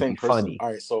think We're the that would same be person. funny.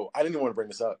 All right, so I didn't even want to bring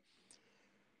this up.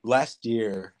 Last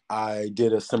year, I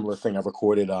did a similar thing. I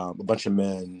recorded a bunch of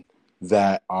men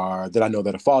that I know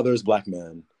that are fathers, Black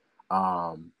men,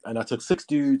 and I took 6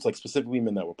 dudes, like specifically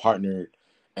men that were partnered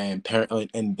and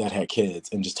parent and that had kids,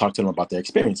 and just talked to them about their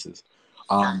experiences.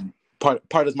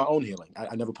 Part is my own healing.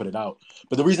 I never put it out,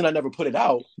 but the reason I never put it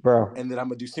out Bro. and that I'm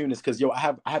gonna do soon is because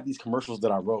I have these commercials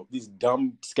that I wrote, these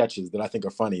dumb sketches that I think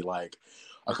are funny, like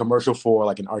a commercial for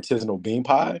like an artisanal bean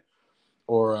pie,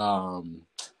 or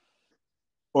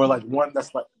like one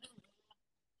that's like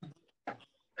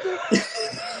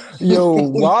Yo,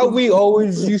 why we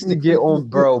always used to get on,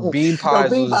 bro? Bean yo,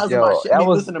 pies bean was pies are my shit. I mean,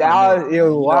 listen to my that man, was man. yo.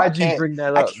 You know, Why'd you bring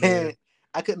that I up, man? can't,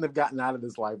 I couldn't have gotten out of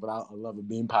this life without a love of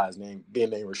bean pies being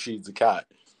named Rashid Zakat.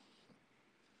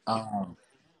 Um,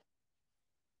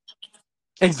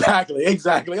 exactly.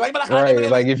 Like, but I Right,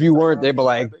 like if you weren't, they'd be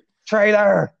like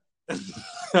traitor,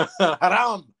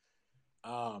 haram.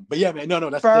 But yeah, man, no,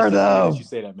 that's burn so funny that you them.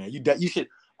 say that, man. You should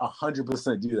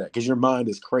 100% do that because your mind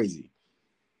is crazy.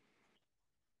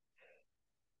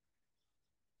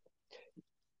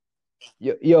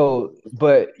 Yo,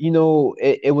 but you know,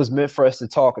 it was meant for us to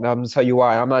talk, and I'm gonna tell you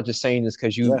why. I'm not just saying this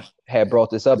because you Yeah, had brought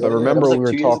this up, but yeah. That was remember we like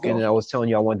were 2 years talking, ago. and I was telling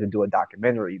you I wanted to do a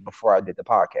documentary before I did the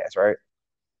podcast, right?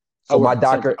 Oh, So my Same thing.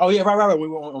 docker, Oh yeah, right. We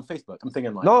were on Facebook. I'm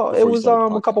thinking like no, it before you was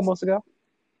started the a couple podcast. months ago.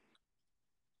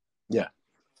 Yeah.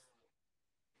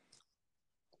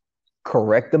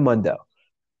 Correct the mundo.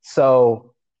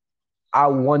 So I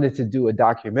wanted to do a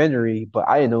documentary, but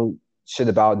I didn't know shit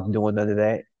about doing none of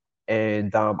that.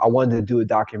 And I wanted to do a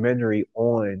documentary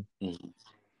on Mhm.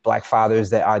 black fathers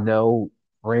that I know,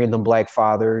 random black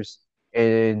fathers,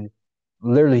 and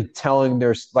literally telling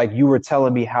their like you were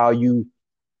telling me how you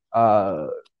uh,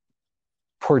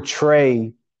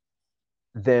 portray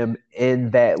them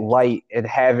in that light and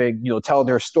having telling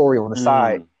their story on the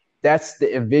side. Mm. That's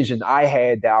the envision I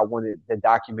had that I wanted the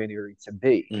documentary to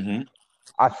be. Mm-hmm.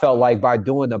 I felt like by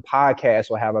doing the podcast,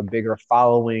 we'll have a bigger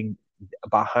following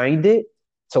behind it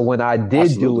So when I did do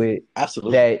Absolutely. it,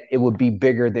 Absolutely. that it would be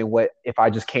bigger than what if I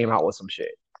just came out with some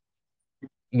shit,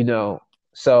 you know.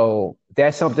 So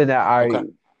that's something that Okay.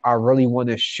 I really want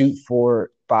to shoot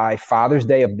for by Father's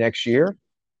Day of next year.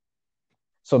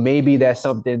 So maybe that's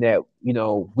something that,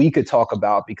 we could talk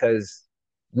about because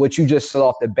what you just said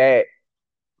off the bat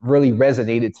really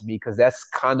resonated to me because that's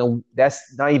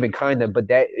not even kind of, but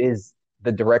that is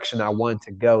the direction I wanted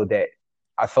to go, that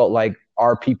I felt like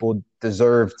our people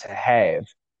deserve to have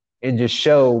and just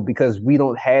show because we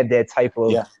don't have that type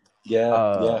of Yeah. Yeah.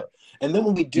 uh Yeah. And then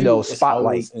when we do, it's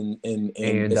spotlight. always in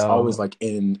And it's always like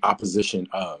in opposition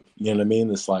of, you know what I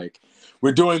mean? It's like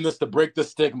we're doing this to break the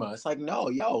stigma. It's like, no,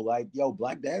 yo,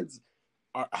 black dads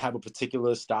have a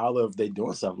particular style of they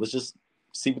doing stuff. Let's just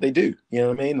see what they do. You know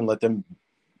what I mean? And let them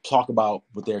talk about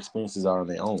what their experiences are on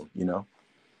their own, you know?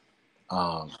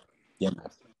 Um, yeah, man.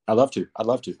 I love to. I'd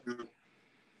love to.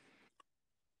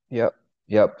 yep,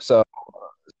 yep.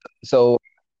 So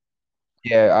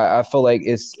yeah, I feel like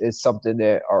it's something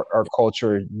that our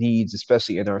culture needs,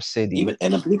 especially in our city, Even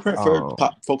and a blueprint for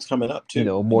um, folks coming up too, you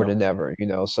more know? than ever,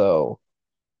 so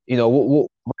we'll,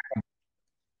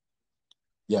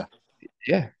 Yeah.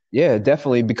 yeah, yeah,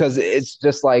 definitely, because it's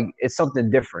just like it's something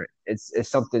different. It's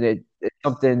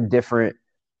something different.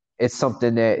 It's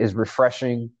something that is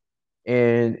refreshing,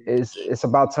 and it's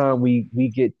about time we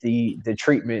get the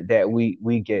treatment that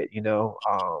we get.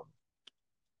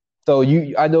 So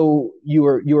I know you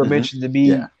were Hmm. mentioning to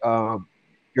Yeah. me,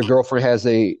 your girlfriend has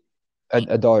a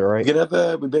daughter, right?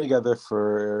 We've been together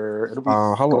for it'll be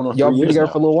How long going on y'all three been years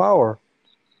together for now. a little while? Or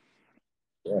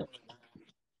Yeah.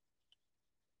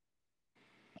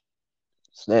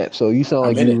 snap. So you sound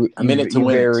I'm like in it. you I'm in you it to you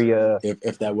win it. very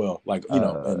If that will. Like, uh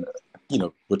and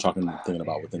we're thinking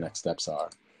about yeah, what the next steps are.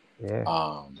 yeah.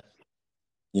 Um,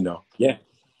 yeah.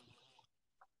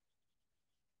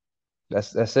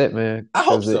 That's it, man. I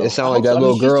hope Because it so. I sounds like hope so. I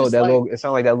mean, she's just like it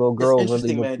sounds like that little it's girl really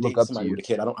interesting, man, look dating up to somebody you. with a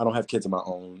kid. I don't have kids of my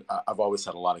own. I've always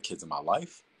had a lot of kids in my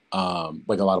life.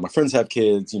 Like a lot of my friends have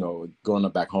kids, growing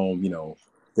up back home,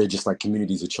 they're just like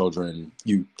communities of children.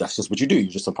 That's just what you do.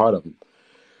 You're just a part of them.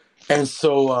 And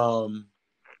so,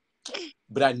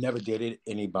 but I never dated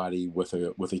anybody with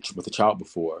a child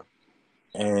before.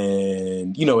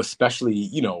 And, especially,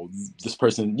 this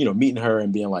person, meeting her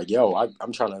and being like, yo,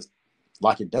 I'm trying to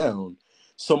lock it down.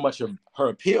 So much of her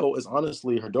appeal is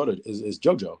honestly her daughter is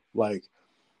JoJo. Like,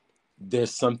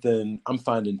 there's something I'm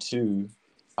finding too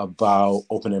about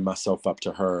opening myself up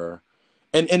to her.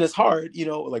 And it's hard,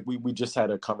 like we just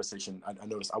had a conversation. I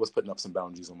noticed I was putting up some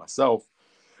boundaries on myself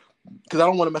because I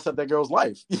don't want to mess up that girl's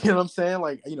life. You know what I'm saying?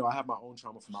 Like, I have my own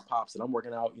trauma from my pops and I'm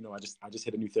working out, I just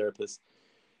hit a new therapist.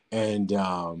 And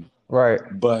Right.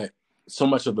 but so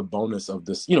much of the bonus of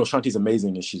this, Shanti's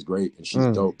amazing and she's great and she's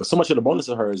Mm. dope. But so much of the bonus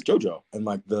of her is JoJo and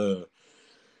like the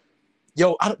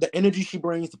energy she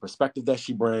brings, the perspective that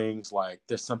she brings. Like,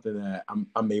 there's something that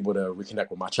I'm able to reconnect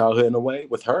with my childhood in a way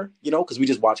with her, because we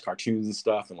just watch cartoons and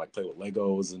stuff and like play with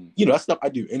Legos and that stuff I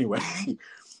do anyway.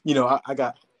 I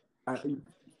got I,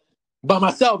 by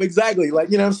myself exactly. Like,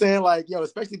 what I'm saying, like,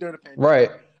 especially during the Right.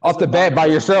 pandemic, that's Off the been bat by bothering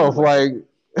me yourself, anyway. like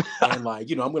And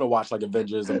like, I'm gonna watch like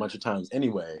Avengers a bunch of times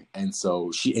anyway. And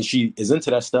so she is into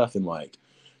that stuff and like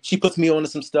she puts me onto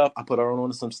some stuff. I put her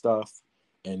onto some stuff,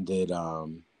 and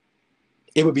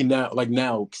it would be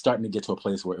now starting to get to a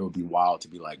place where it would be wild to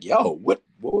be like, yo, what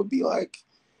would be like?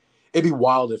 It'd be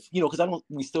wild if because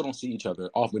we still don't see each other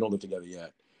often. We don't live together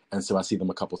yet, and so I see them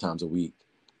a couple times a week.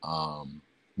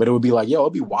 But it would be like, yo,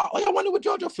 it'd be wild. Like, I wonder what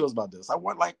JoJo feels about this. I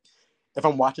want like if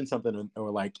I'm watching something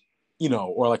or like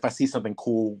or like if I see something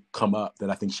cool come up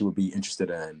that I think she would be interested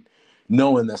in,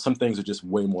 knowing that some things are just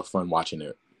way more fun watching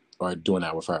it or doing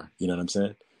that with her. You know what I'm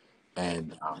saying?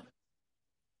 And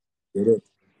it is.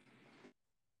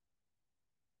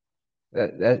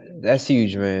 that's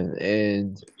huge, man.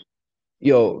 And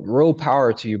real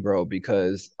power to you, bro,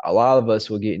 because a lot of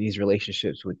us will get in these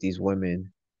relationships with these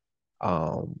women,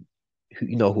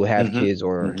 who have Mm-hmm. kids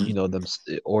or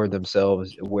Mm-hmm. or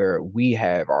themselves, where we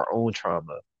have our own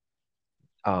trauma,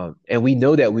 and we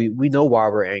know that we know why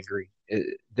we're angry.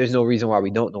 There's no reason why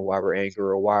we don't know why we're angry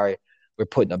or why we're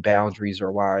putting up boundaries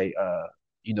or why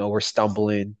we're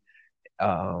stumbling.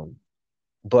 Um,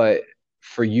 but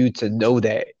for you to know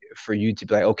that, for you to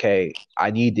be like, okay,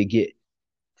 I need to get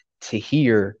to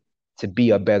here to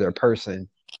be a better person,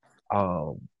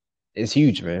 um, is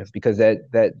huge, man. Because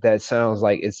that sounds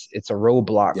like it's a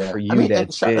roadblock Yeah. for I you mean, and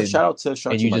that's been, shout out to and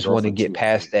Shanti, you my just want to girlfriend get too.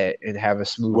 past that and have a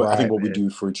smooth I think ride, what we man. do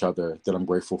for each other that I'm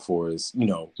grateful for is,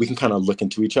 we can kind of look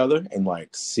into each other and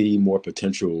like see more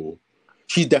potential.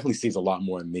 She definitely sees a lot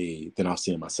more in me than I'll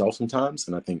see in myself sometimes.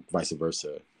 And I think vice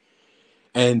versa.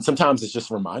 And sometimes it's just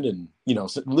reminding,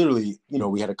 so literally,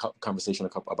 we had a conversation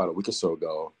about a week or so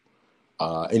ago,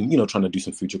 and, trying to do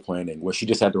some future planning where she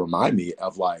just had to remind me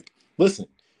of like, listen,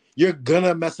 you're going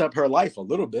to mess up her life a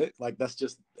little bit. Like that's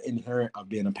just inherent of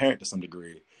being a parent to some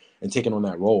degree and taking on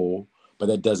that role. But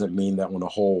that doesn't mean that on a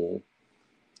whole,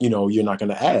 you're not going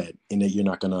to add and that you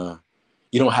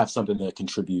don't have something to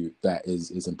contribute that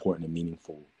is important and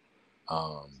meaningful.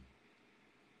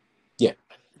 Yeah.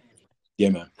 Yeah,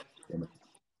 man. Yeah, man.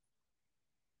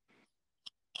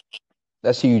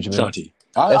 That's huge, man. Shanti.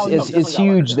 It's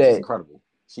huge that incredible.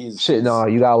 She's no,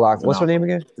 you got a lock. What's her name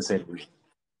again? To say the least.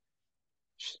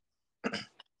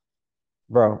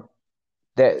 Bro,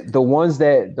 that the ones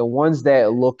that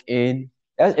look in,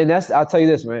 that's I'll tell you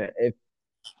this, man. If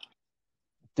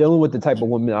dealing with the type of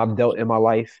women I've dealt in my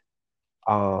life,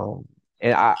 and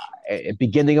at the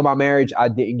beginning of my marriage, I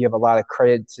didn't give a lot of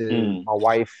credit to my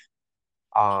wife,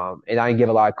 and I didn't give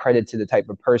a lot of credit to the type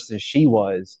of person she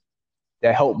was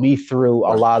that helped me through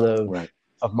a lot of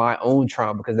my own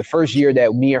trauma. Because the first year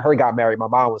that me and her got married, my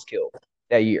mom was killed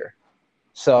that year.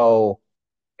 So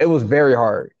it was very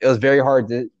hard. It was very hard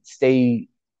to stay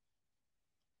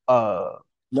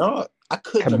no, I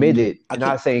couldn't committed. I'm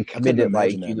not saying committed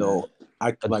like,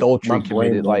 adultery my brain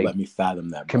committed, like let me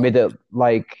fathom that, bro. Committed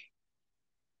like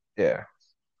yeah.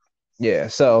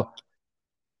 So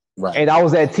and I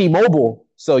was at T-Mobile.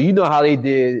 So you know how they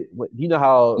did,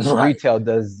 how retail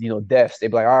does, deaths. They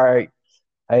be like, all right,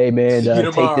 hey man,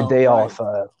 take the day off,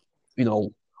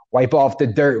 wipe off the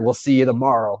dirt. We'll see you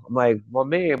tomorrow. I'm like, well,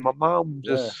 man, my mom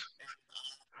just,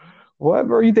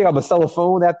 whatever. You think I'm gonna sell a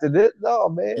phone after this? No,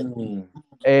 man.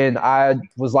 And I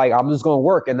was like, I'm just gonna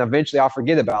work, and eventually I'll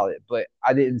forget about it. But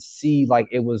I didn't see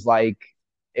it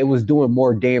was doing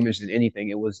more damage than anything.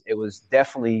 It was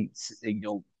definitely,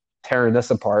 tearing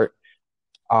us apart.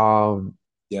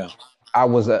 I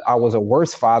was a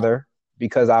worse father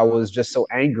because I was just so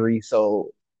angry.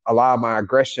 So a lot of my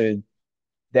aggression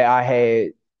that I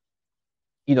had,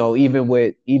 even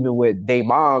with their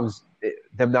moms,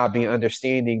 them not being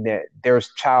understanding that their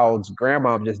child's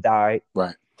grandmom just died.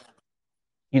 Right.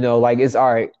 It's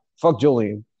all right. Fuck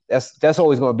Julian. That's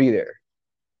always going to be there.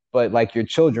 But like your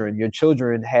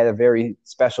children had a very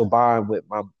special bond with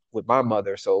my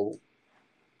mother. So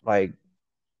like,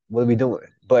 what are we doing?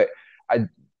 But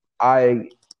I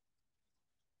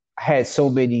had so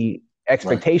many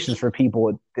expectations for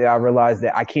people that I realized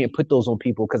that I can't put those on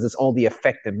people because it's only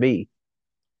affecting me.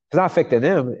 It's not affecting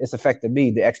them, it's affecting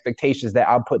me. The expectations that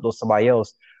I put on somebody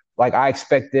else. Like I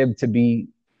expect them to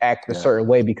act a certain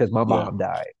way because my mom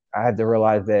died. I had to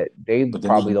realize that they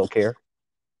probably don't care.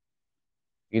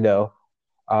 Now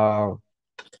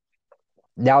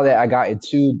that I got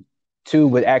into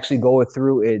with actually going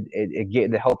through and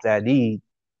getting the help that I need,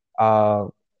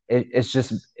 it's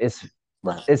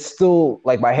still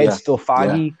like my head's still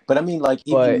foggy. Yeah. But I mean, like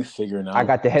even you figuring out I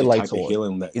got the headlights the type on. Of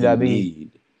healing that you know what I need,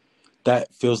 mean?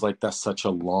 That feels like that's such a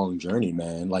long journey,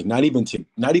 man. Like not even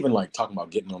like talking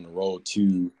about getting on the road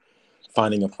to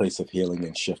finding a place of healing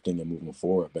and shifting and moving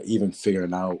forward, but even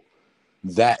figuring out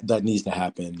that needs to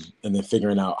happen and then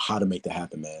figuring out how to make that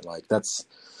happen, man. Like that's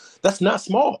not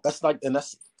small. That's like, and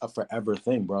that's a forever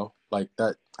thing, bro. Like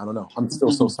that, I don't know. I'm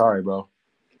still so sorry, bro.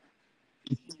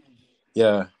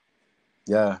 Yeah.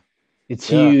 It's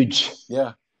huge.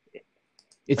 Yeah.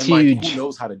 It's and huge. Like, who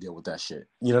knows how to deal with that shit?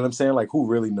 You know what I'm saying? Like, who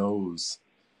really knows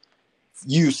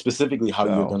you specifically how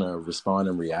you're gonna respond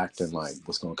and react and like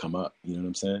what's gonna come up? You know what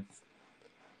I'm saying?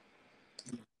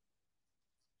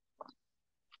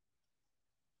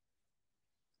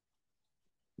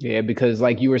 Yeah, because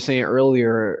like you were saying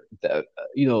earlier, the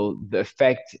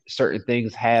effect certain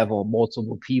things have on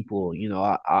multiple people.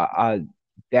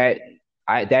 That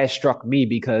struck me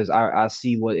because I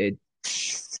see what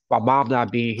my mom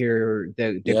not being here,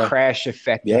 the crash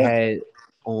effect it had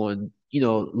on,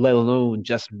 let alone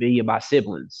just me and my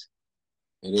siblings.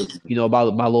 It is.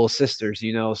 About my little sisters,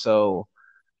 so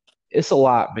it's a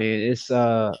lot, man. It's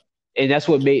and that's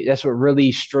what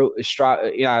really strive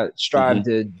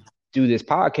to do this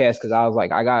podcast, because I was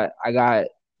like, I got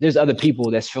there's other people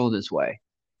that's feeling this way.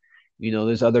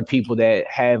 There's other people that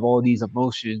have all these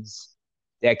emotions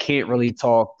that can't really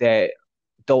talk, that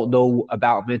don't know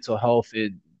about mental health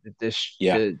and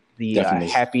the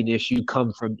happiness you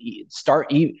come from.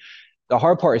 The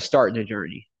hard part is starting the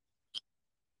journey,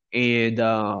 and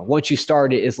once you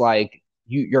start it, it's like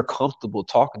you're comfortable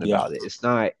talking about it. It's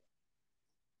not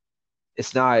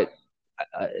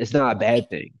a bad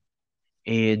thing.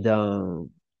 And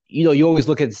you always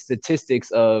look at the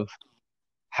statistics of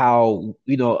how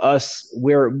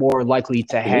we're more likely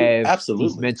to have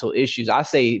these mental issues. I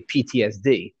say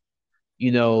PTSD.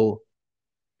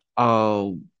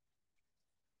 um,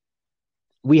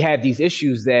 we have these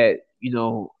issues that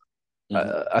Hmm.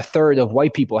 a third of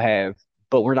white people have,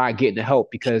 but we're not getting the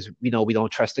help because we don't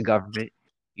trust the government.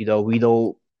 We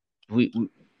don't we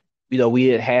we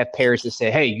didn't have parents that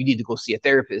said, "Hey, you need to go see a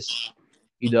therapist."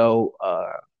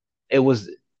 It was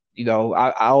I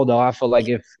don't know. I feel like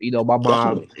if my mom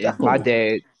Definitely, and my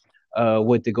definitely. dad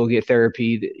went to go get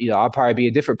therapy, I'll probably be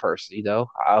a different person.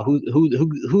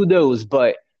 Who knows?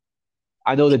 But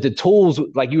I know that the tools,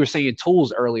 like you were saying,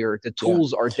 tools earlier, the Yeah.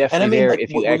 tools are And I definitely mean, there like if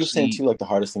you what you're saying actually too, like the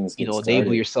hardest thing is getting enable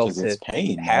started yourself because it's to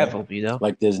pain, have man. them.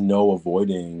 Like there's no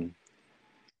avoiding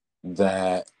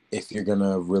that if you're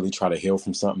gonna really try to heal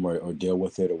from something or deal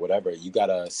with it or whatever, you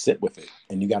gotta sit with it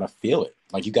and you gotta feel it.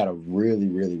 Like you gotta really,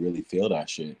 really, really feel that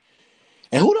shit.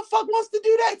 And who the fuck wants to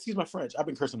do that? Excuse my French. I've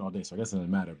been cursing all day, so I guess it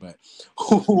doesn't matter. But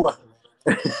who?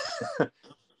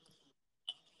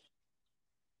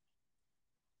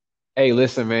 Hey,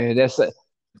 listen, man, Oh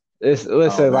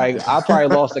listen. man. Like I probably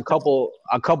lost a couple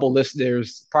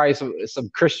listeners, probably some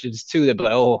Christians too. That be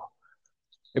like, oh,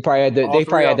 All they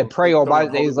three probably had of to them. They pray on my.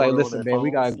 throwing They holy was like, water on listen, their man,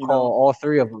 we phones, gotta call all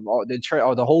three of them,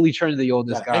 the Holy Trinity on You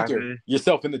this gotta guy, anchor man.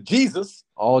 yourself into Jesus.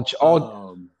 All all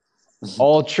Um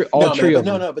all No, man, three but of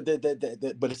no, them. no, but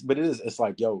it is. It's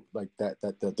like, yo, like that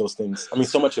those things. I mean,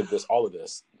 so much of this, all of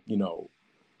this,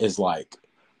 is like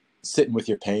sitting with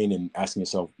your pain and asking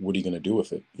yourself, what are you gonna do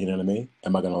with it? You know what I mean?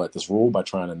 Am I gonna let this rule by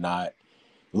trying to not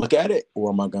look at it, or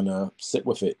am I gonna sit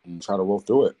with it and try to roll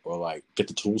through it, or like get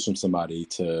the tools from somebody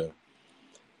to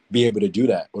be able to do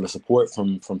that, or the support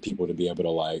from people to be able to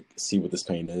like see what this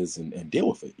pain is and deal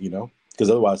with it, Because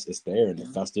otherwise, it's there and it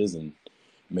festers and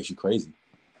it makes you crazy.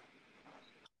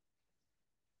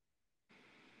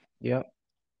 Yep,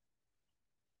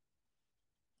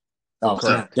 Oh,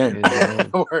 correct. damn.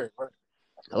 And Word, word.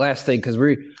 last thing, because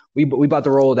we about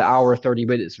to roll the hour 30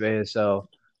 minutes, man. So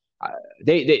I,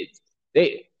 they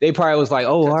they they probably was like,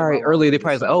 oh, all Catching my right. Earlier they losses.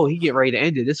 probably was like, oh, So, he get ready to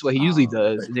end it. This is what he usually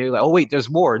does. but And they're like, oh, wait, there's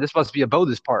more. This must be a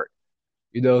bonus part.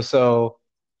 So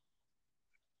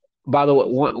by the way,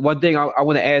 one thing I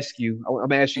want to ask you, I'm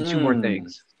gonna ask you two more mm,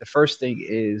 things. The first thing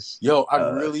is yo,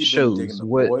 I've really been digging shows. The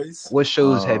What Boys. what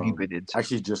shows have you been I into?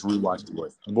 actually just rewatched The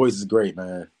Boys. The Boys is great,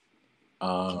 man.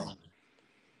 Um,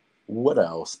 what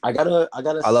else? I gotta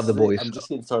I love the sit. boys. I'm just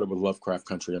getting started with Lovecraft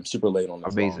Country. I'm super late on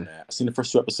as well on Amazing. that. I've seen the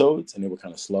first two episodes and they were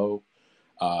kind of slow.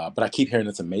 But I keep hearing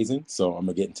it's amazing, so I'm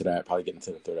gonna get into that. Probably get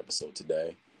into the third episode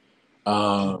today.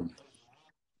 Um,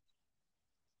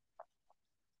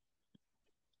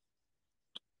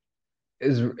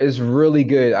 Is really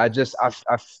good. I had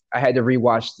to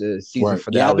rewatch the season where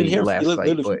yeah, I've been finale hearing last night,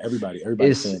 literally from but everybody.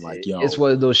 Everybody's it's saying like, it's "Yo,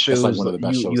 one of those it's like shows one of that the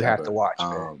best you shows have to ever." watch,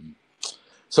 man.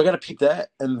 So I got to peep that,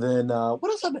 and then what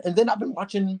else? And then I've been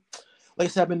watching, like I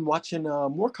said, I've been watching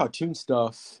more cartoon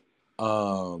stuff,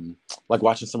 like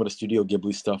watching some of the Studio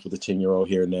Ghibli stuff with the 10-year-old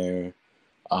here and there.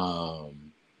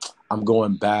 Um, I'm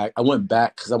going back. I went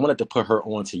back because I wanted to put her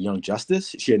on to Young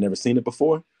Justice. She had never seen it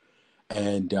before,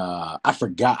 and I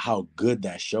forgot how good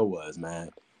that show was, man.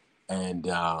 And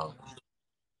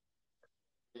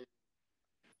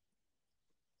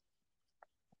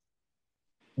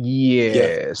yeah,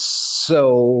 Yeah,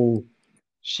 so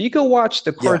she could watch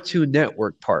the yeah, Cartoon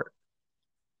Network part,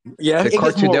 yeah. the It gets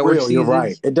Cartoon more Network real. You're right.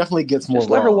 seasons. It definitely gets more Just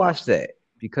let her raw watch that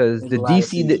because in the the latter The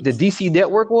seasons. DC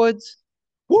Network ones,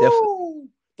 definitely, Woo!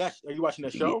 Are you watching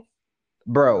that show?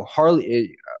 bro.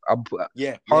 Yeah,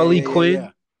 yeah, Harley yeah, yeah, yeah.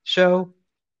 Quinn show,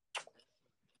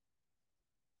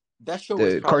 That show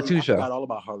was the probably cartoon I show. forgot all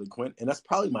about Harley Quinn, and that's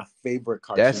probably my favorite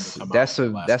cartoon to come out in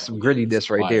the last That's couple some years. grittiness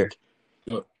right there.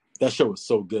 Like that show was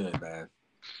so good, man.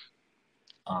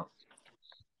 Um,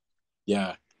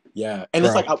 yeah, yeah, and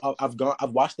it's like Bro,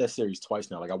 I've watched that series twice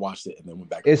now. Like I watched it and then went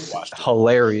back and it's rewatched it,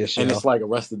 hilarious, and it's yo. like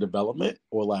Arrested Development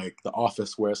or like The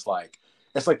Office, where it's like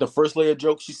the first layer of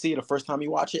jokes you see the first time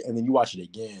you watch it, and then you watch it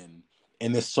again,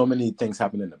 and there's so many things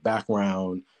happening in the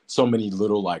background, so many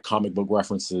little like comic book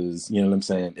references. You know what I'm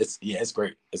saying? It's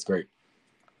great. It's great.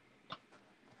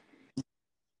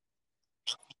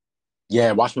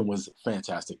 Yeah, Watchmen was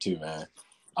fantastic too, man.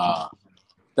 Uh,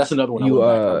 that's another one I went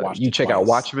back. I watched You it check out twice,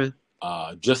 Watchmen.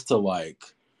 just to like,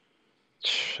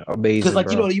 because Amazing,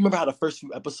 like bro. you remember how the first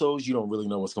few episodes you don't really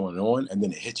know what's going on, and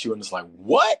then it hits you, and it's like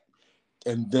what?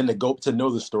 And then to go to know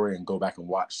the story and go back and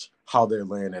watch how they're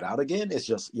laying it out again. It's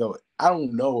just I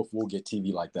don't know if we'll get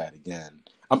TV like that again.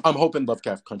 I'm hoping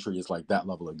Lovecraft Country is like that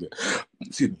level of good.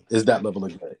 Excuse me, is that level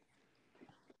of good?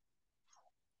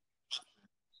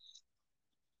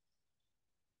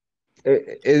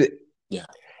 It Yeah.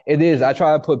 it is. I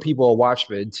try to put people on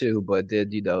Watchmen too, but then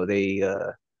they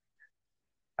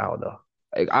I don't know.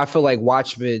 Like, I feel like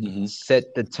Watchmen Hmm.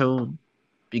 set the tone.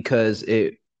 because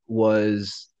it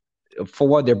was, for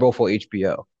one, they're both on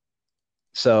HBO.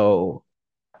 So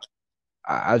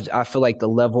I feel like the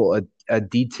level of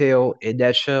detail in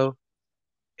that show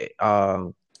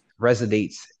um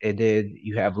resonates, and then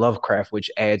you have Lovecraft, which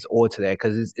adds on to that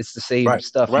because it's the same Right,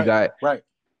 stuff. You right, got right.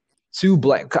 two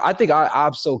black. I think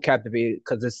I'm so captivated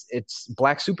because it's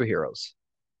black superheroes.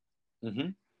 Hmm.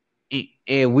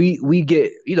 And we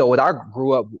get, when I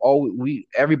grew up, all we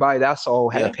everybody that I saw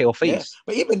had a Yeah, pale yeah. face.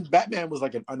 But even Batman was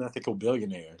like an unethical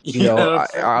billionaire. You You know know, what I'm I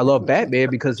saying? love Batman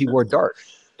because he wore dark.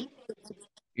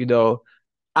 You know,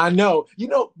 I know.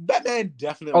 Batman oh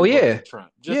definitely works yeah, for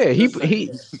Trump. yeah. He Just saying.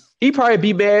 he he probably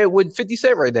be mad with 50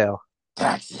 Cent right now.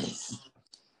 Taxes.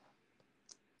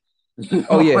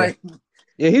 Oh yeah, Right?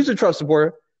 yeah. He's a Trump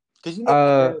supporter. Because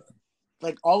Uh,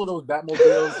 like all of those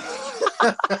Batmobiles,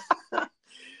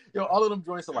 all of them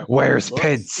joints are like all in where's books.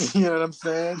 Pence? You know what I'm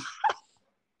saying?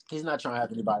 He's not trying to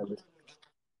have anybody with.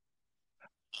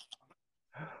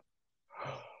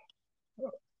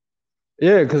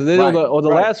 Yeah, because then Right, on the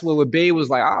right. last one, when Bane was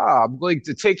like, I'm going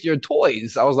to take your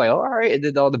toys. I was like, all right, and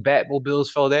then all the Batmobiles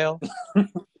fell down.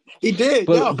 He did,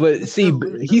 yo. But see,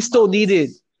 Ludicrous box.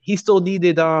 he still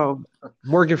needed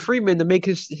Morgan Freeman to make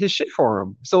his shit for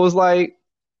him. So it's like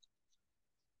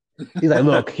he's like,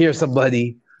 look, here's some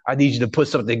money. I need you to put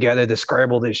something together to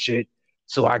scramble this shit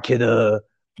so I can Right.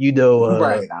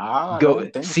 I go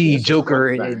don't think see this is a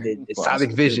Joker good and thing for us Sonic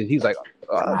to Vision. He's like,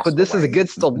 but this is masturbate.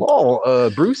 against the law,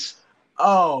 Bruce.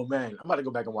 Oh man, I'm about to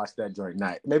go back and watch that joint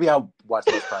night. Maybe I'll watch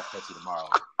those Catchy tomorrow.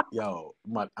 Yo,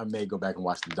 I may go back and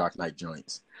watch the Dark Knight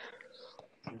joints.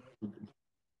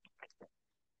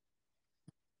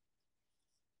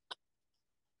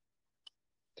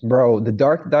 Bro, the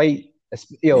Dark Knight,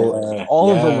 Yeah,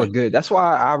 all of them yeah. are good. That's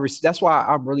why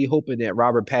I'm really hoping that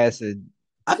Robert Pattinson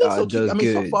I think so too. does I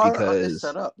mean, so good far it's because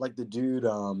set up. Like the dude, I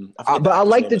forget but the I actor's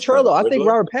like name the that's playing trailer. the I think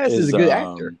Riddler. Robert Pattinson is Is a good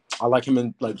actor. I like him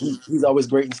in like he's always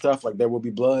great and stuff. Like There Will Be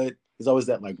Blood. He's always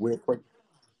that like weird.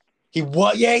 He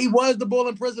was the bull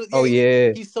in prison. Oh Yeah,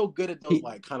 yeah, he's so good at those he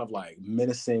like kind of like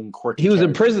menacing, quirky he was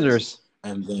in characters. Prisoners.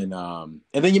 And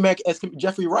then you make as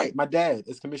Jeffrey Wright, my dad,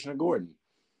 is Commissioner Gordon.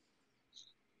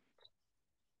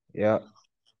 Yeah.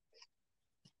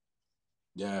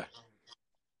 Yeah.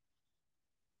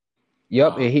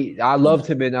 Yep, and I You loved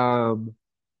know. him in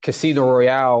Casino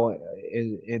Royale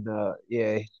in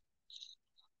yeah.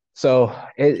 So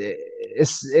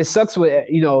it sucks with,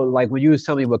 like when you was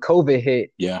telling me when COVID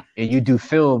hit Yeah. and you do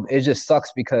film, it just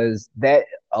sucks because that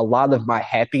a lot of my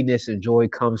happiness and joy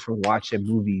comes from watching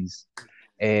movies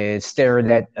and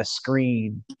staring at a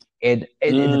screen. And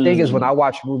the thing is, when I Mm.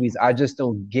 watch movies, I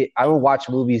don't watch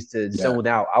movies to Yeah. zone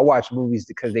out. I watch movies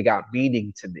because they got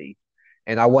meaning to me,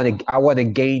 and I want to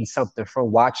gain something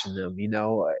from watching them.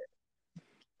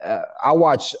 I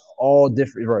watch all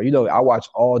different, I watch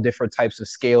all different types of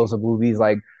scales of movies.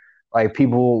 Like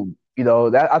people,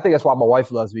 that I think that's why my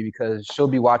wife loves me because she'll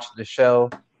be watching the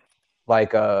show.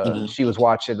 Like Mhm. she was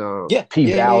watching Yeah. P Yeah.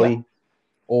 Yeah. Yeah. Valley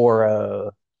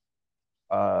or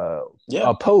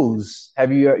Yeah. Pose.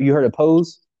 Have you heard of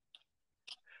Pose?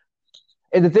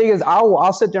 And the thing is,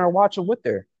 I'll sit there and watch them with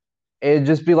her and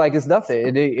just be like, it's nothing.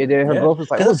 And then her Yeah.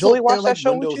 girlfriend's like, Because oh, that's so Joey they're watched that like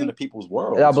show with windows you? into people's And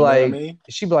I'll worlds. be You know what I like, mean?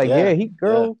 she'd be like, yeah, Yeah.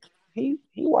 Yeah.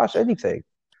 he watched anything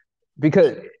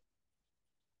because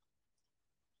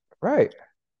right.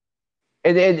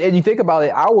 And you think about it,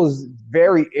 I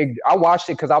watched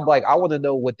it because I'm like, I want to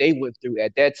know what they went through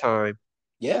at that time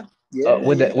Yeah. Yeah.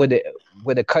 when the Yeah.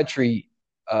 when the country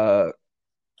uh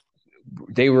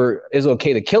it's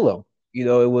okay to kill them. It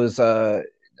was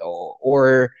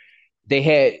or they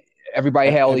had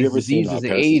everybody had all Have you these ever seen diseases and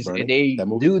Paris is AIDS, and Burning? they That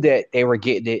movie? knew that they were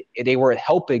getting it, and they weren't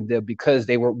helping them because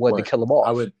they were wanting to Word. kill them I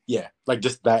off. would. Yeah. Like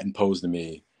just that imposed to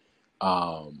me.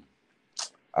 Um,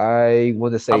 I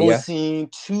want to say, I've only yeah, seen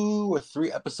 2 or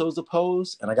 3 episodes of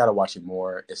Pose, and I gotta watch it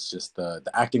more. It's just the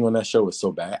acting on that show is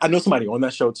so bad. I know somebody on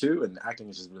that show too, and the acting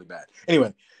is just really bad.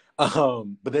 Anyway, but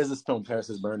there's this film Paris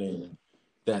is Burning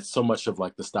that's so much of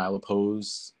like the style of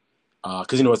Pose,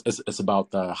 because it's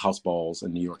about the house balls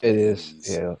in New York in it the is,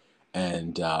 80s, yeah.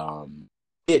 and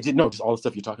no, just all the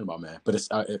stuff you're talking about, man. But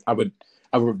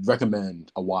I would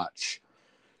recommend a watch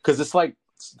because it's like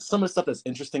some of the stuff that's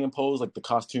interesting in Pose, like the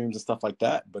costumes and stuff like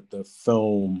that. But the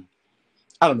film,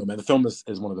 I don't know, man. The film is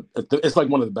one of it's like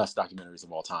one of the best documentaries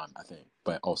of all time, I think.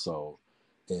 But also,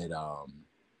 it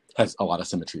has a lot of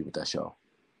symmetry with that show.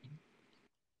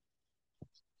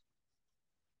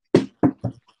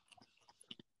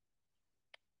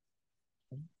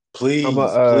 Please, I'm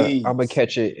gonna please.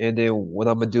 catch it, and then what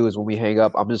I'm gonna do is when we hang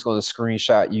up, I'm just gonna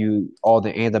screenshot you all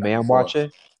the anime I'm For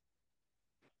watching.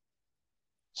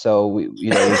 So we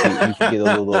could get a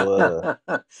little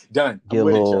Done. I'm get a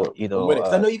with it, little yo. I'm with it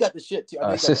because I know you got the shit too. I know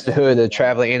you got the sisterhood anime, of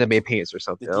traveling anime pants or the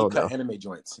something. I deep don't cut know. anime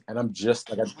joints, and I'm just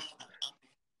like,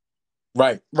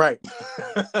 right, right.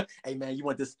 Hey man, you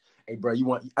want this? Hey bro, you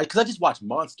want? Because I just watched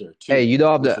Monster Hey, too,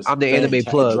 I'm which the was I'm the anime fantastic.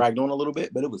 It plug. dragged on a little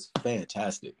bit, but it was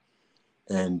fantastic.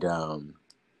 And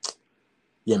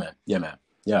yeah, man,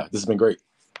 yeah, this has been great.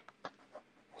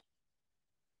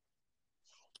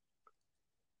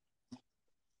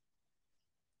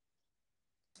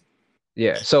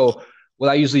 Yeah. So what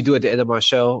I usually do at the end of my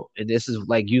show, and this is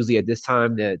like usually at this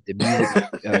time that the music,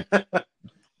 I'm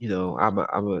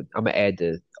gonna add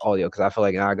the audio because I feel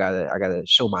like I gotta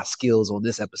show my skills on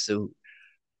this episode.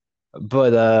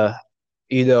 But I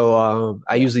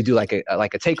Yeah, usually do like a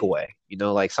takeaway,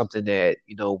 like something that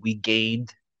we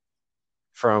gained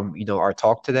from our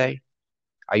talk today.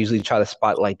 I usually try to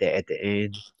spotlight that at the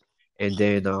end, and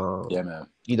then yeah, man.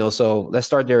 so let's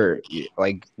start there.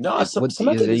 Like, No, what some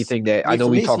of is it there was. anything that I I mean, know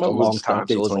for we me, some talked a of it was long just time,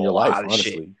 so updates it's a on your life, lot of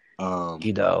shit, honestly.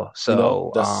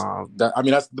 So That's that. I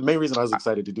mean, that's the main reason I was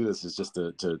excited to do this. Is just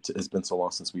to it's been so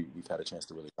long since we've had a chance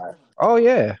to really dive. oh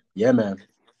yeah, Yeah, man.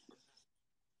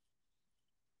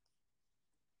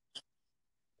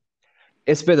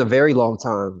 it's been a very long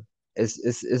time.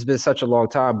 It's been such a long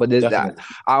time, but Definitely.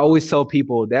 I always tell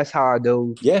people that's how I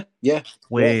know Yeah, yeah, yeah,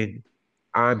 when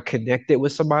I'm connected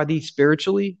with somebody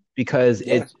spiritually because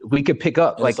yeah. we could pick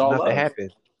up And it's like all nothing love.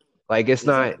 happened. Like it's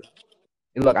not Exactly.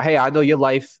 look, hey, I know your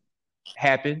life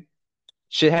happened.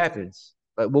 Shit happens.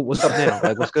 Like what's up now?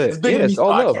 Like what's good? It's bigger Yeah, than it's these all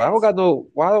love. I don't podcasts. got no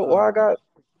why I got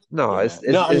no, Yeah, it's man.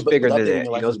 it's No, I it's mean, bigger but than updating that.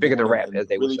 your life It's is bigger than important, rap, and as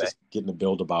they would really say. just getting to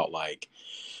build about like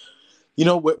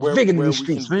It's bigger than where the we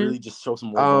streets, can man. really just show some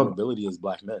more Um, vulnerability as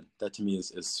Black men. That to me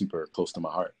is super close to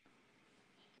my heart.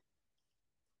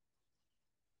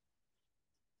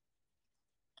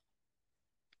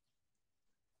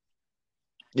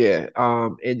 yeah.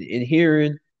 And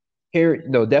hearing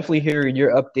no, definitely hearing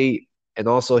your update and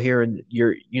also hearing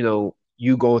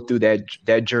you going through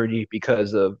that journey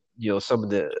because of some of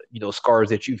the scars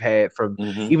that you've had from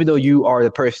Hmm. even though you are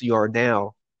the person you are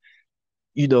now,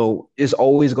 it's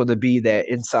always going to be that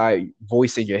inside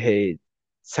voice in your head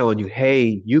telling you,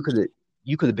 hey, you could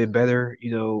have been better,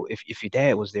 if your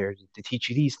dad was there to teach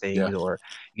you these Yeah. things, or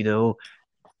you know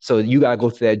so you got to go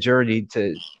through that journey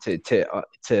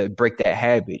to break that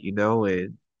habit,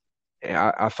 and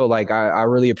I feel like I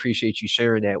really appreciate you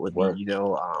sharing that with me, Word.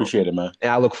 Appreciate it, man.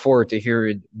 and I look forward to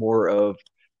hearing more of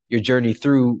your journey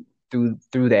through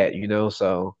that,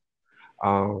 so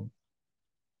um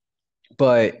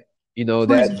but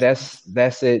Freezing.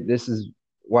 that's it. This is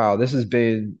wow. This has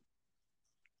been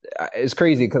it's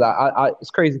crazy because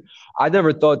it's crazy. I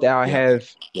never thought that Yeah.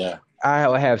 Yeah. I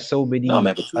would have so No, many man,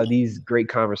 but of true. these great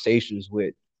conversations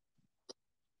with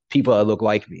people that look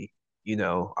like me.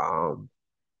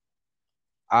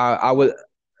 I would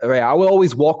right, I would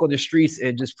always walk on the streets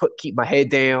and just keep my head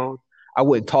down. I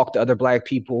wouldn't talk to other black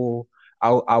people.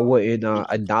 I wouldn't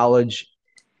acknowledge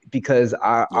because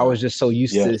I Yeah. was just so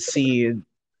used Yeah. to seeing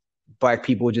black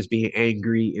people just being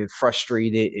angry and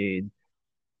frustrated and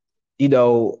you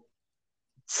know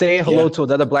saying hello Yeah. to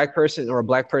another black person or a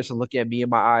black person looking at me in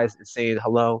my eyes and saying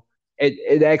hello,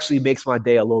 it actually makes my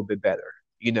day a little bit better,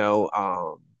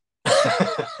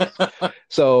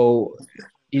 so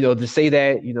to say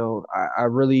that, I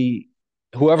really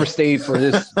whoever stayed for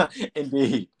this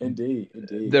Indeed. Indeed.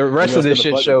 Indeed. the And rest of it's this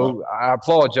been a shit pleasure, bro. show, I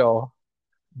applaud y'all.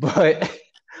 But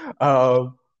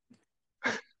um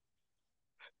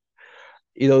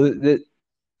the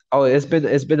oh, it's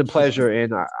been a pleasure,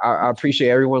 and I appreciate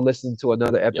everyone listening to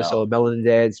another Yeah. episode of Melanin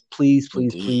Dads. Please,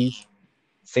 please, Indeed. please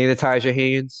sanitize your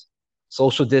hands,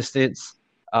 social distance,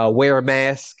 wear a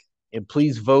mask, and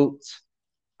please vote.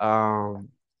 Um,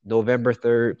 November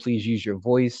 3rd. Please use your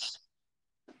voice.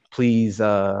 Please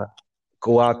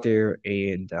go out there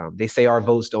and they say our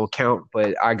votes don't count,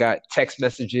 but I got text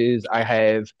messages.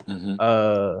 Hmm.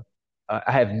 Uh,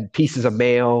 I have pieces of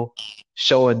mail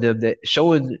showing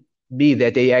me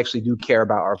that they actually do care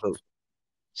about our vote.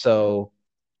 So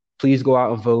please go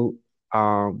out and vote.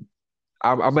 I'm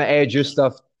gonna add your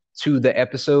stuff to the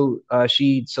episode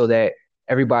sheet so that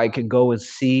everybody can go and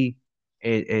see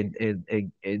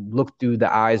and look through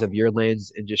the eyes of your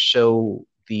lens and just show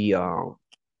the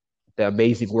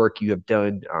amazing work you have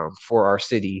done for our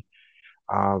city.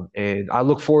 And I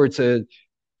look forward to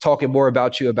talking more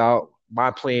about you about my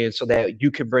plan so that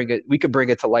we can bring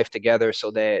it to life together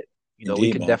so that we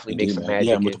Indeed, can man. definitely make Indeed, some man.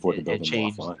 Yeah, I'm magic looking forward to and building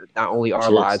more change offline. not only our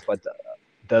Cheers. lives but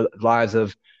the lives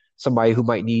of somebody who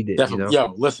might need it. Definitely.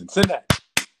 Yo, listen, send that.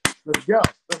 Let's go.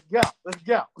 Let's go. Let's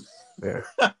go.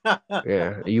 Yeah,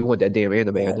 yeah. You want that damn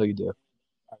anime? I Man. know you do.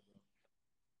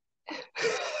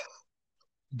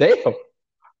 Damn.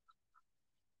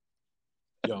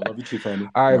 Yo, love you too,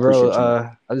 family. All And I right, bro. appreciate you, man.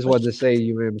 I just Thank wanted you. to say,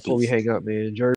 you man, before we Peace. hang up, man.